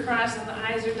are crossed and the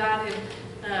I's are dotted.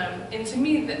 And to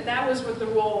me, that was what the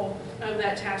role of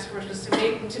that task force was,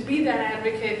 to be that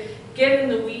advocate, get in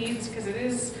the weeds, because it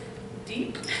is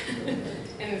deep.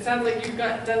 And it sounds like you've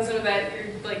done some of that,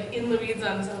 you're like in the weeds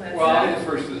on some of that well, stuff. I'll be the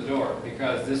first to the door,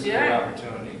 because this is their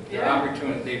opportunity. Their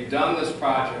opportunity. They've done this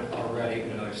project already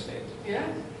in another state. Yeah.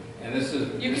 And this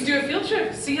is... You could do a field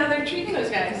trip, see how they're treating those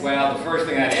guys. Well, the first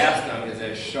thing I'd ask them is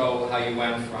to show how you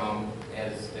went from,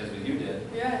 as you did,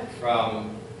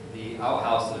 from the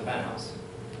outhouse to the penthouse.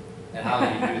 And how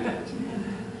did you do that?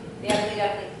 Yeah, they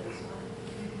definitely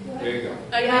respond. There you go.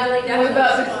 Yeah, they What definitely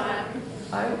about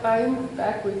respond. I'm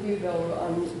back with you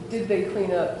though. Did they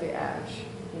clean up the ash?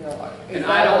 And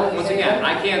I don't, once again,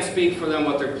 I can't speak for them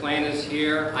what their plan is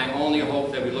here. I only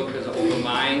hope that we look as an open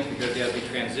mind, because as we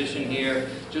transition here,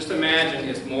 just imagine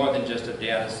it's more than just a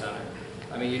data center.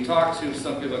 I mean, you talk to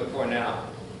some people at Cornell,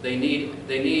 they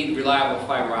need reliable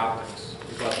fiber optics,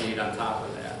 is what they need on top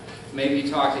of that. Maybe you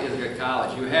talk to Ithaca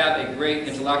College. You have a great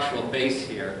intellectual base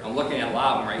here. I'm looking at a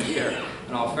lot of them right here.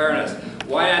 In all fairness,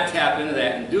 why not tap into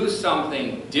that and do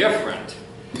something different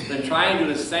than try and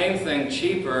do the same thing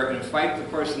cheaper and fight the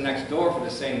person next door for the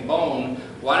same bone?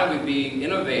 Why don't we be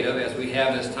innovative, as we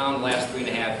have in this town the last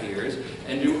 3.5 years,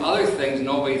 and do other things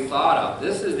nobody thought of?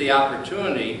 This is the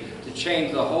opportunity to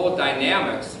change the whole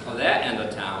dynamics of that end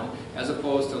of town, as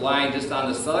opposed to lying just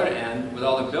on the southern end with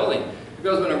all the building.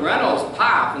 Because when the rentals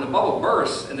pop and the bubble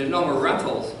bursts and there's no more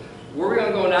rentals, where are we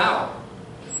going to go now?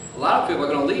 A lot of people are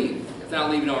going to leave, if they're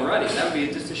not leaving already. That would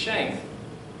be just a shame.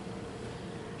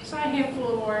 So a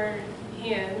handful of more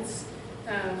hands.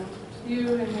 You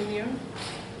and then you.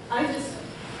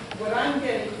 What I'm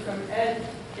getting from Ed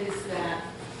is that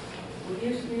when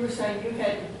you were saying you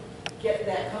had to get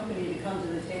that company to come to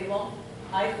the table,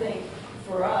 I think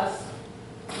for us,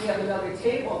 we have another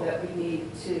table that we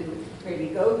need to maybe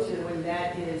go to, and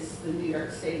that is the New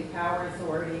York State Power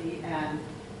Authority and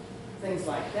things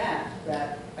like that,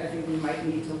 that I think we might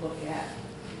need to look at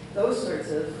those sorts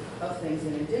of things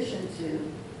in addition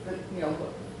to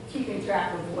keeping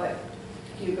track of what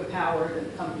Hugo Power, the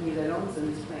company that owns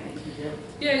them, is planning to do.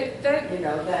 Yeah, that we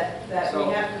have to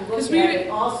look at it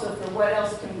also for what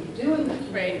else can we do in the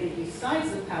community besides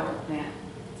the power plant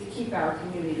to keep our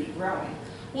community growing.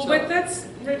 Well, but that's,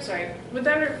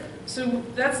 so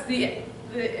that's the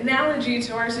analogy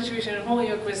to our situation in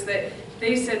Holyoke was that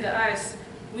they said to us,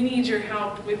 we need your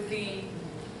help with the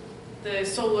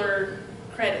solar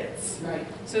credits. Right.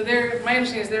 So my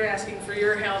understanding is they're asking for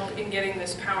your help in getting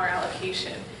this power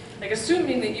allocation. Like,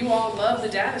 assuming that you all love the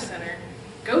data center,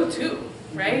 go to,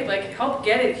 right? Like, help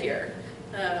get it here.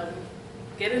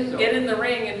 Get in the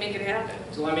ring and make it happen.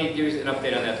 So let me give you an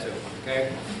update on that too,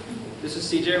 okay? This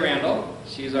is CJ Randall.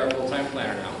 She's our full-time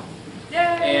planner now.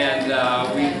 Yay!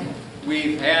 And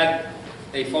we've had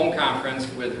a phone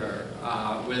conference with her,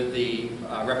 with the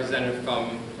representative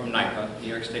from NYPA, New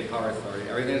York State Power Authority.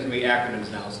 Everything's going to be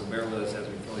acronyms now, so bear with us as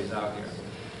we fill these out here.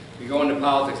 We go into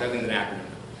politics, everything's an acronym.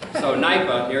 So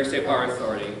NYPA, New York State Power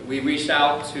Authority, we reached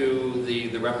out to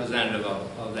the representative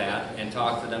of that and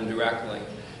talked to them directly.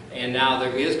 And now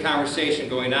there is conversation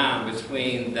going on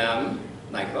between them,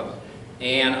 NYPA,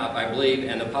 and I believe,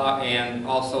 and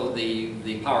also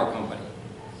the power company.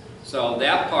 So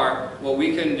that part, what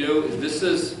we can do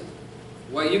is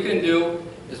what you can do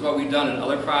is what we've done in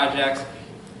other projects.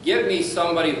 Get me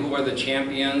somebody who are the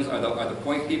champions, are the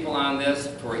point people on this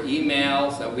for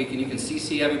emails that you can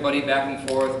CC everybody back and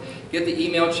forth. Get the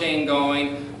email chain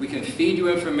going. We can feed you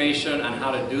information on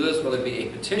how to do this, whether it be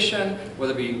a petition,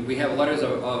 whether we have letters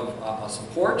of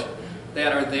support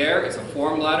that are there. It's a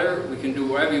form letter. We can do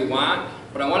whatever you want.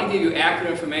 But I want to give you accurate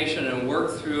information and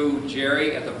work through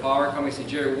Jerry at the power company. Say,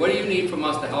 Jerry, what do you need from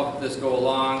us to help this go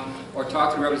along? Or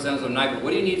talk to the representatives of NIPA.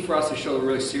 What do you need for us to show we're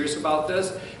really serious about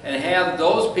this? And have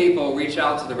those people reach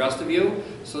out to the rest of you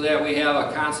so that we have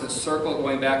a constant circle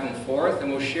going back and forth.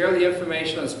 And we'll share the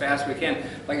information as fast as we can.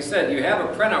 Like I said, you have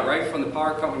a printout right from the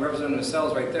power company representing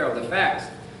themselves right there of the facts.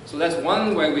 So that's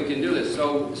one way we can do this.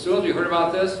 So as soon as we heard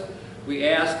about this, we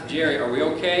asked Jerry, are we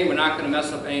okay? We're not going to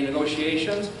mess up any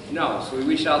negotiations? No. So we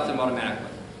reached out to them automatically.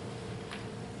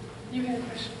 You had a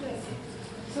question? Yes.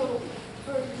 So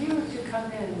for you to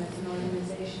come in as an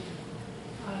organization,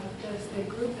 does the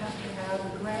group have to have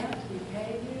a grant? We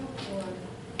pay you? Or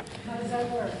how does that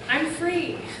work? I'm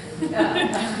free.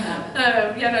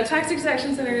 Yeah, no, Tax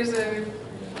Extraction Center is a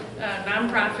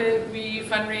nonprofit. We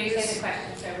fundraise. Say the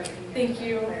question so everybody can Thank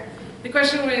you. clear. The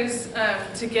question was,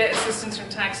 to get assistance from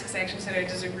Tax Extraction Center,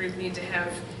 does a group need to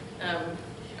have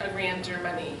a grant or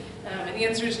money? And the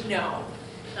answer is no.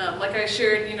 Like I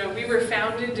shared, we were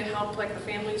founded to help like the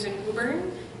families in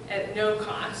Woburn at no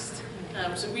cost.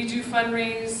 So we do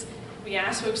fundraise. We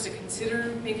ask folks to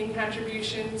consider making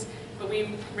contributions, but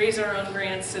we raise our own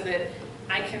grants so that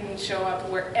I can show up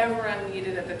wherever I'm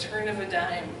needed at the turn of a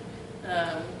dime.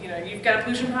 You've got a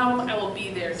pollution problem, I will be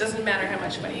there. It doesn't matter how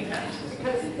much money you have.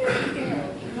 Because,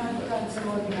 I've done some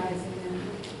organizing,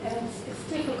 and it's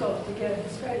difficult to get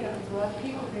it straight out. There's a lot of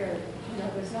people here,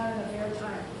 there's not enough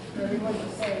airtime for everyone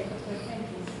to say what they're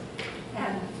thinking.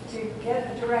 And to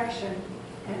get a direction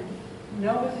and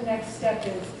know what the next step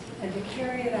is, and to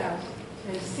carry it out,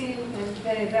 and see and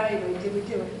then evaluate, did we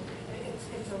do it?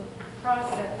 It's a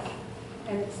process,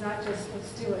 and it's not just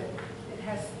let's do it. It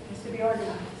has to be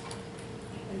organized.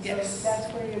 And so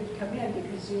that's where you come in,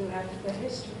 because you have the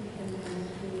history and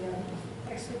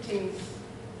the expertise,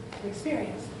 the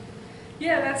experience.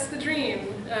 Yeah, that's the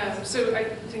dream. So I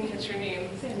didn't catch your name.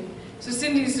 Cindy. So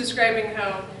Cindy's describing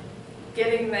how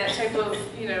getting that type of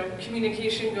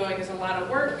communication going is a lot of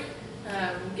work.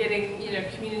 Getting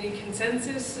community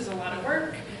consensus is a lot of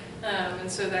work. And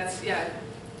so that's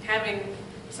having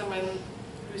someone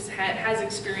who has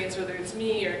experience, whether it's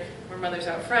me or Mothers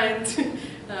Out Front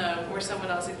or someone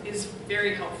else, is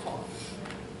very helpful.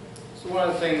 So one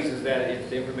of the things is that if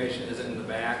the information isn't in the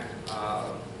back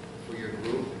for your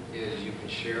group, is you can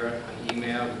share it on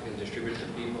email, you can distribute it to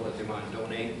people if they want to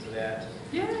donate to that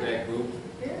group.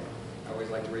 Yeah. I always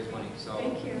like to raise money, so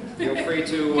thank you. Feel free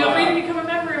to feel free to become a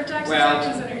member of Tax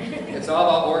Extraction Center. It's all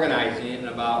about organizing and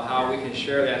about how we can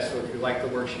share that. So if you like the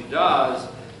work she does,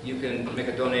 you can make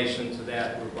a donation to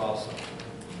that group also.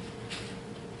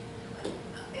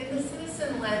 In the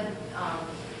citizen-led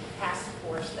task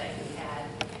force that you had,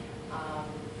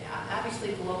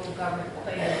 obviously the local government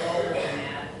played a role in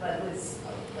that, but it was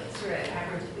like sort of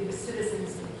average. It was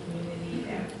citizens in the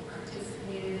community that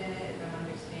participated in it, if I'm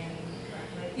understanding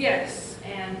correctly. Yes.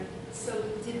 And so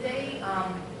did they?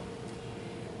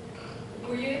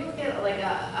 Were you able to get like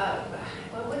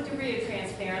what degree of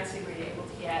transparency were you able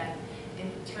to get in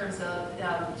terms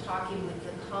of talking with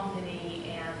the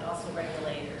company and also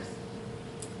regulators?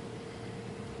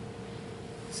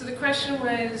 So the question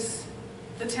was,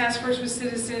 the task force was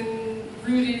citizen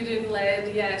rooted and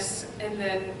led, yes, and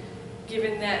then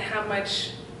given that, how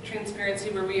much transparency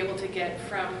were we able to get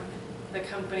from the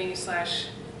company slash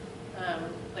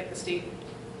like the state?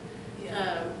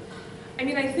 I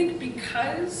mean, I think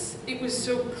because it was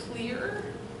so clear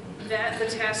that the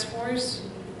task force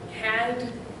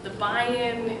had the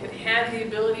buy-in, it had the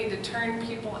ability to turn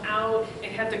people out,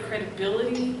 it had the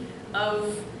credibility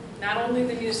of not only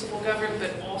the municipal government,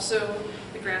 but also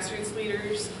the grassroots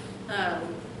leaders.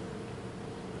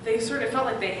 They sort of felt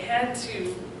like they had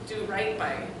to do right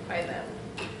by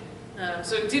them.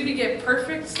 So did we get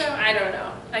perfect stuff? I don't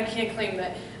know. I can't claim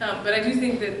that. But I do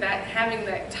think that having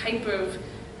that type of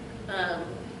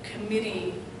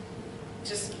committee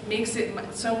just makes it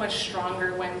so much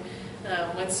stronger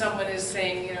when someone is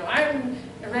saying, I'm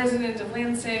a resident of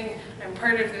Lansing, I'm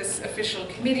part of this official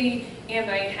committee,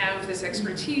 and I have this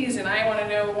expertise, and I want to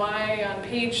know why on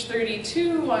page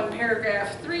 32, on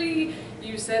paragraph 3,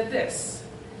 you said this.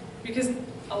 Because,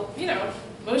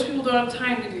 most people don't have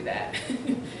time to do that.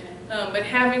 But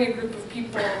having a group of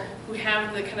people who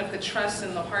have the kind of the trust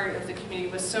and the heart of the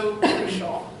community was so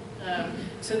crucial.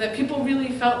 So that people really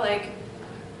felt like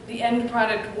the end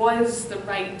product was the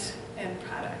right end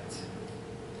product.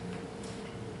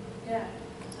 Yeah.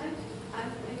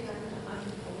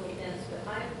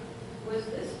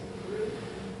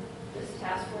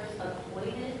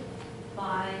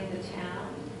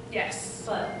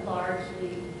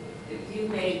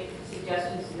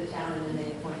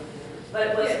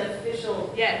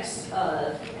 Yes.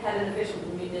 Had an official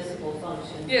municipal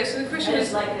function. Yeah, so the question And is,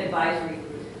 it's like an advisory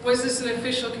group. was this an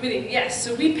official committee? Yes,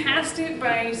 so we passed it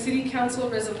by city council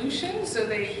resolution, so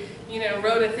they,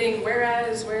 wrote a thing,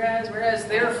 whereas,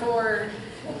 therefore,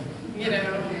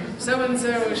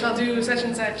 so-and-so shall do such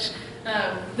and such.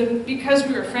 Because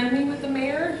we were friendly with the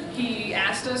mayor, he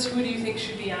asked us, who do you think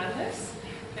should be on this?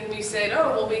 And we said,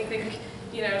 oh, well, we think,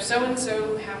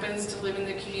 so-and-so happens to live in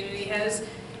the community, has,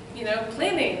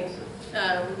 planning,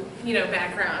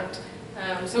 background.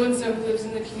 So-and-so who lives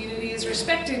in the community is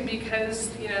respected because,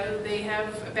 they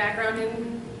have a background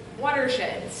in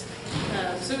watersheds.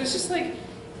 So it's just like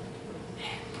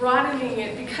broadening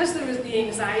it, because the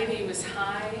anxiety was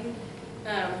high,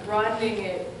 broadening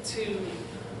it to,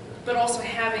 but also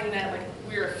having that, like,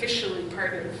 we're officially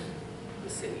part of the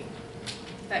city.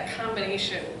 That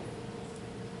combination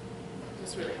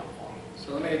was really helpful.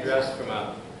 So let me address from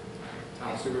a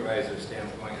town supervisor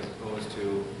standpoint as opposed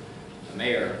to the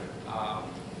mayor.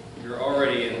 You're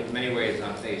already in many ways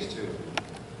on phase 2,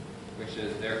 which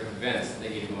is they're convinced they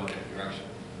need to go in that direction.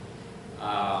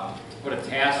 Put a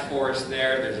task force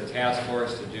there. There's a task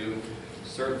force to do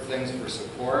certain things for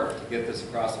support to get this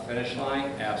across the finish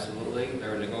line. Absolutely.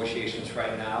 There are negotiations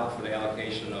right now for the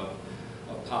allocation of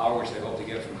power, which they hope to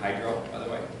get from hydro, by the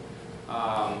way.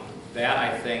 That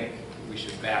I think we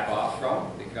should back off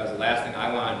from, because the last thing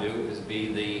I want to do is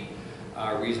be the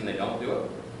reason they don't do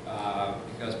it.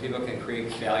 Because people can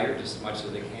create failure just as much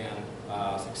as they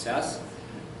can success.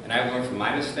 And I've learned from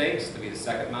my mistakes to be the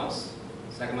second mouse.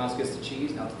 The second mouse gets the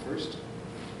cheese, not the first.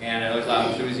 And there's a lot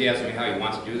of enthusiasm in how you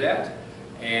want to do that.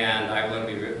 And I've learned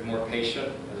to be more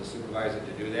patient as a supervisor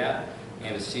to do that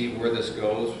and to see where this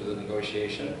goes for the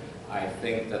negotiation. I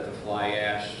think that the fly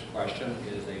ash question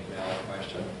is a valid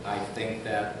question. I think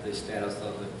that the status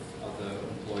of the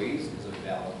employees is a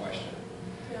valid question.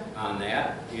 On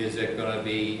that, is it going to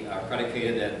be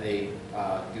predicated that they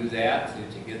do that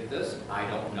to get this? I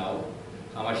don't know.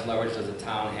 How much leverage does the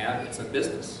town have? It's a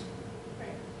business.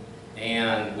 Right.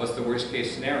 And what's the worst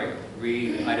case scenario?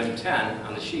 Read item 10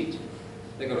 on the sheet.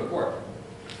 They go to court.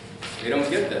 They don't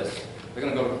get this. They're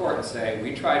going to go to court and say,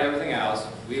 we tried everything else.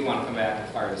 We want to come back and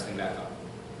fire this thing back up.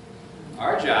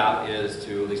 Our job is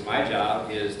to, at least my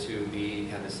job, is to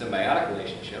have a symbiotic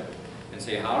relationship and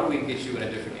say, how do we get you in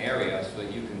a different area so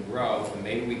that you can grow, and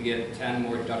maybe we get 10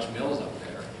 more Dutch mills up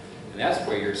there. And that's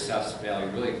where your assessed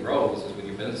value really grows, is with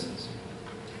your businesses.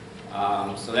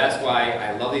 So that's why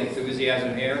I love the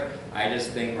enthusiasm here. I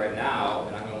just think right now,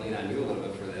 and I'm going to lean on you a little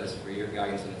bit for this, for your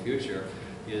guidance in the future,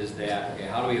 is that, okay,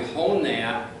 how do we hone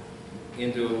that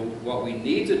into what we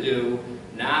need to do,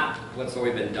 not what's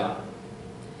already been done?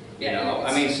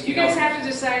 I mean, you guys have to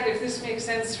decide if this makes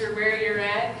sense for where you're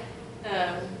at.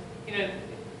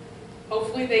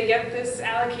 Hopefully they get this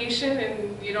allocation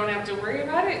and you don't have to worry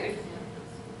about it.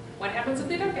 What happens if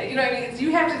they don't get it?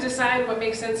 You have to decide what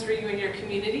makes sense for you and your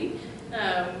community.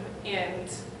 And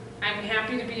I'm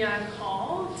happy to be on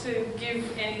call to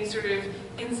give any sort of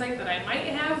insight that I might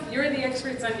have. You're the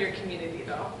experts on your community,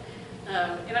 though.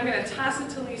 And I'm going to toss it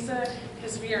to Lisa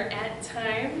because we are at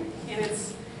time, and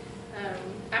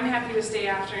I'm happy to stay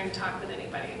after and talk with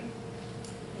anybody.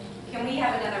 Can we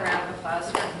have another round of applause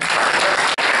for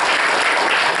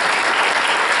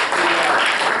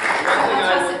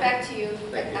I'll toss it back to you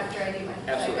after I do mine.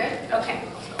 Absolutely. Is that good? Okay.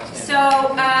 So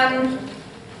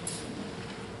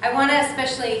I want to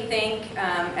especially thank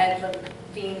Ed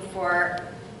Levine for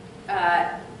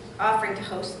offering to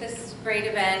host this great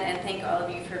event, and thank all of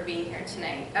you for being here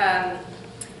tonight.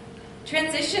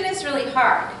 Transition is really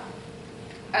hard.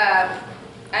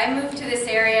 I moved to this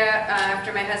area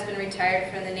after my husband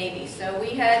retired from the Navy, so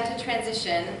we had to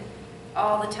transition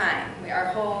all the time, our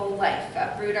whole life,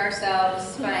 uproot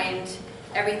ourselves, find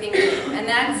everything new, and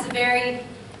that's a very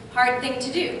hard thing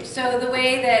to do. So the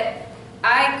way that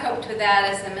I coped with that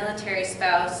as a military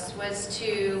spouse was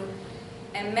to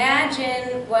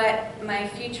imagine what my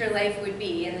future life would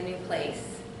be in the new place,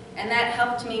 and that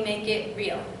helped me make it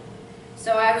real.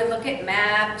 So I would look at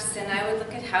maps, and I would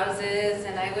look at houses,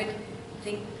 and I would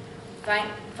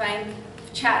find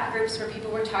chat groups where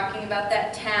people were talking about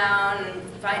that town,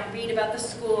 and read about the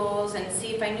schools, and see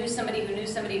if I knew somebody who knew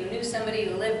somebody who knew somebody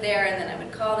who lived there, and then I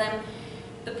would call them.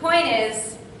 The point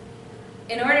is,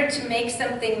 in order to make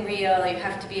something real, you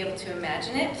have to be able to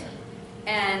imagine it.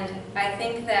 And I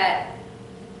think that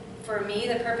for me,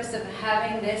 the purpose of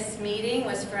having this meeting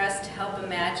was for us to help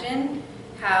imagine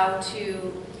how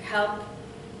to help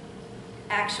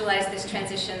actualize this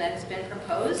transition that has been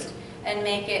proposed and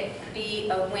make it be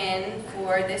a win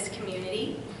for this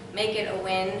community, make it a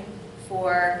win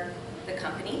for the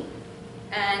company,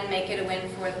 and make it a win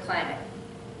for the climate.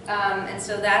 And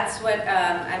so that's what,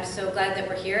 I'm so glad that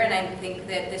we're here, and I think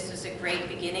that this was a great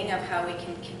beginning of how we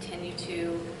can continue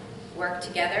to work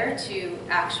together to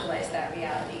actualize that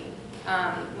reality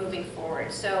moving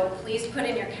forward. So please put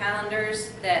in your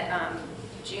calendars that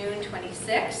June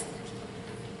 26th,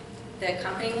 the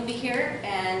company will be here,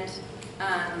 and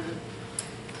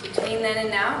between then and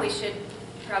now, we should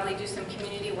probably do some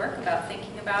community work about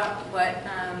thinking about what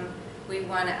we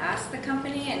want to ask the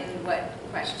company and what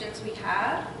questions we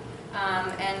have,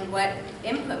 and what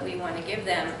input we want to give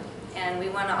them. And we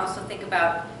want to also think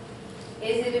about,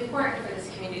 is it important for this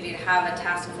community to have a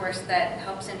task force that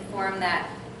helps inform that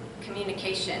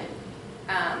communication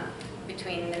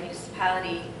between the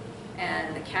municipality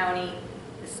and the county,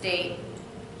 the state,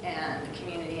 and the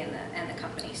community and the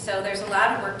company. So there's a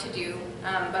lot of work to do,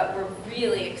 but we're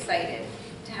really excited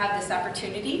to have this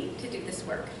opportunity to do this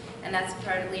work. And that's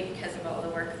partly because of all the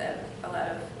work that a lot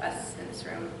of us in this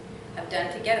room have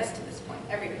done to get us to this point,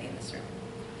 everybody in this room.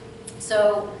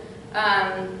 So,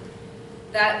 and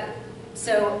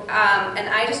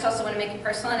I just also want to make a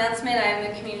personal announcement.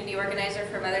 I'm a community organizer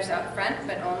for Mothers Out Front,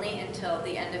 but only until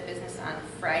the end of business on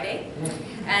Friday.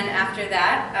 And after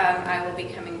that, I will be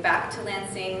coming back to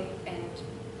Lansing in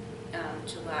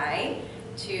July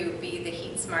to be the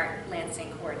Heat Smart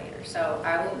Lansing coordinator. So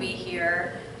I will be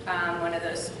here, one of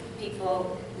those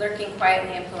people lurking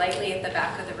quietly and politely at the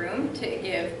back of the room to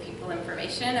give people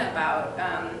information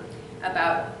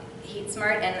about Heat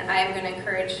Smart, and I'm going to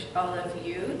encourage all of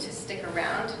you to stick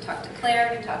around to talk to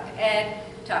Claire, to talk to Ed,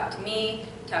 talk to me,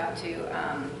 talk to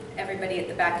everybody at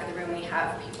the back of the room. We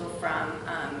have people from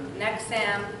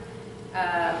Nexam,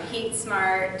 Heat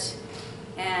Smart,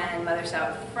 and Mothers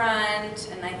Out Front,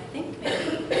 and I think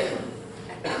maybe,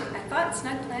 I thought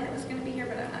Snug Planet was going to be here,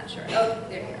 but I'm not sure. Oh,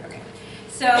 they're here, okay.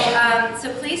 So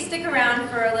please stick around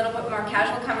for a little bit more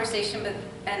casual conversation,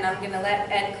 and I'm going to let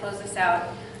Ed close us out.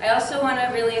 I also want to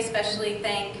really especially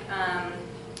thank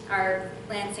our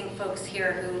Lansing folks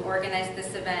here who organized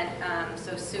this event,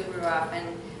 so Sue Ruoff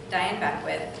and Diane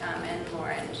Beckwith and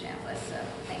Lauren Chambliss. So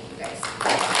thank you guys.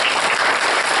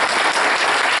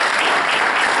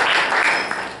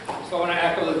 So I want to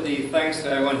echo the thanks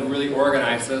to everyone who really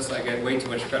organized this. I get way too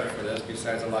much credit for this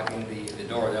besides unlocking the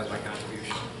door. That was my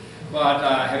contribution. But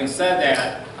having said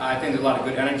that, I think there's a lot of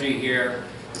good energy here.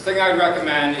 The thing I would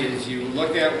recommend is you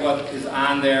look at what is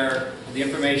on there, the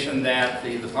information that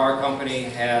the power company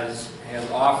has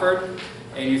offered,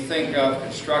 and you think of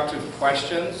constructive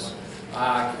questions.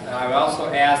 I would also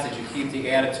ask that you keep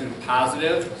the attitude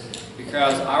positive,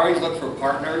 because I always look for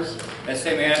partners. That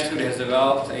same attitude has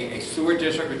developed a sewer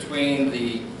district between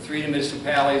the three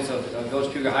municipalities of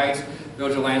Village Cuba Heights,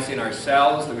 Village of Lansing, and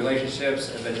ourselves. The relationships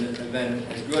have been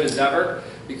as good as ever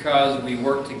because we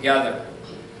work together.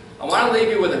 I want to leave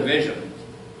you with a vision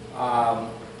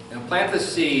and plant the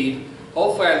seed.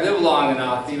 Hopefully I live long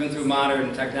enough, even through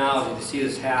modern technology, to see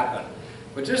this happen.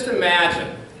 But just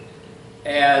imagine,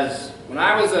 as when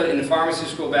I was in pharmacy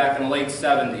school back in the late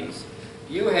 70s,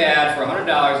 you had for $100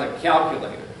 a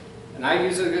calculator. And I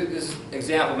used this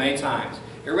example many times.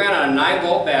 It ran on a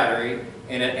 9-volt battery,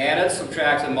 and it added,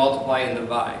 subtracted, multiplied, and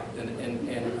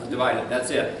divided.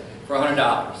 That's it, for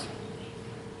 $100.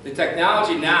 The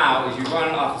technology now is you run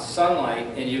it off of sunlight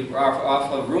and you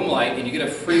off of room light, and you get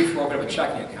a free for open up a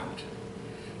checking account.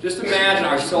 Just imagine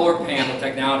our solar panel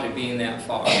technology being that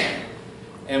far.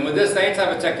 And with this same type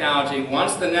of technology,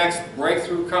 once the next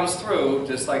breakthrough comes through,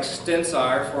 just like stents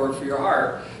are for your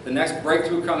heart, the next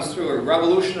breakthrough comes through, it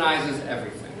revolutionizes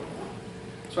everything.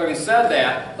 So having said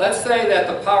that, let's say that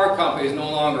the power company is no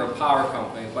longer a power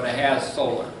company, but it has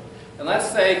solar. And let's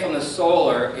say from the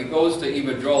solar, it goes to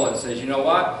Iberdrola and says, you know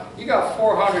what, you got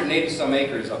 480 some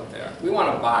acres up there. We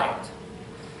want to buy it.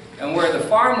 And where the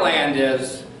farmland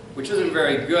is, which isn't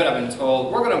very good, I've been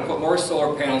told, we're going to put more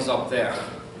solar panels up there.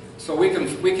 So we can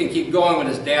keep going with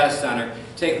this data center,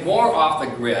 take more off the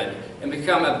grid, and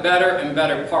become a better and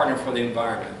better partner for the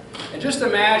environment. And just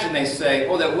imagine they say,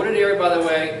 oh, that wooded area, by the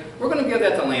way, we're going to give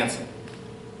that to Lansing.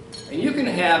 And you can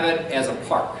have it as a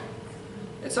park.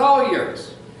 It's all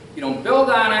yours. You don't build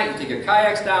on it, you take your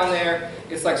kayaks down there.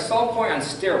 It's like Salt Point on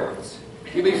steroids.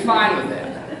 You'll be fine with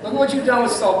that. Look at what you've done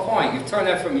with Salt Point. You've turned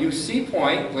that from UC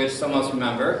Point, which some of us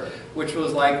remember, which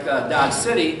was like Dodge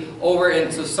City, over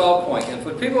into Salt Point. And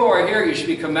for people who are here, you should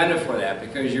be commended for that,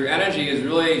 because your energy is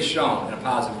really shown in a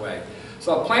positive way.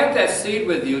 So I'll plant that seed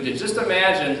with you to just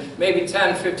imagine maybe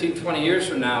 10, 15, 20 years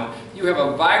from now, you you have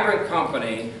a vibrant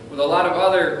company with a lot of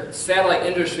other satellite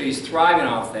industries thriving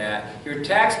off that. Your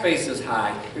tax base is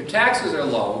high. Your taxes are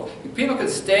low. People could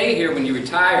stay here when you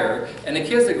retire, and the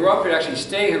kids that grow up here actually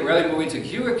stay here rather than moving to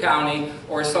Cuba County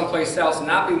or someplace else and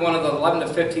not be one of the 11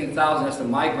 to 15,000 that has to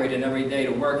migrate in every day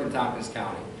to work in Tompkins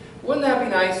County. Wouldn't that be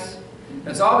nice?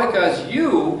 It's all because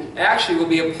you actually will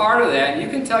be a part of that, and you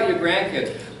can tell your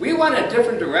grandkids, we went a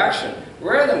different direction.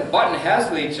 Rather than butting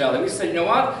heads with each other, we said, you know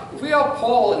what? If we all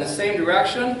pull in the same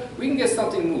direction, we can get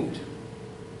something moved.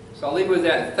 So I'll leave it with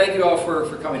that. Thank you all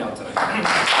for coming out tonight.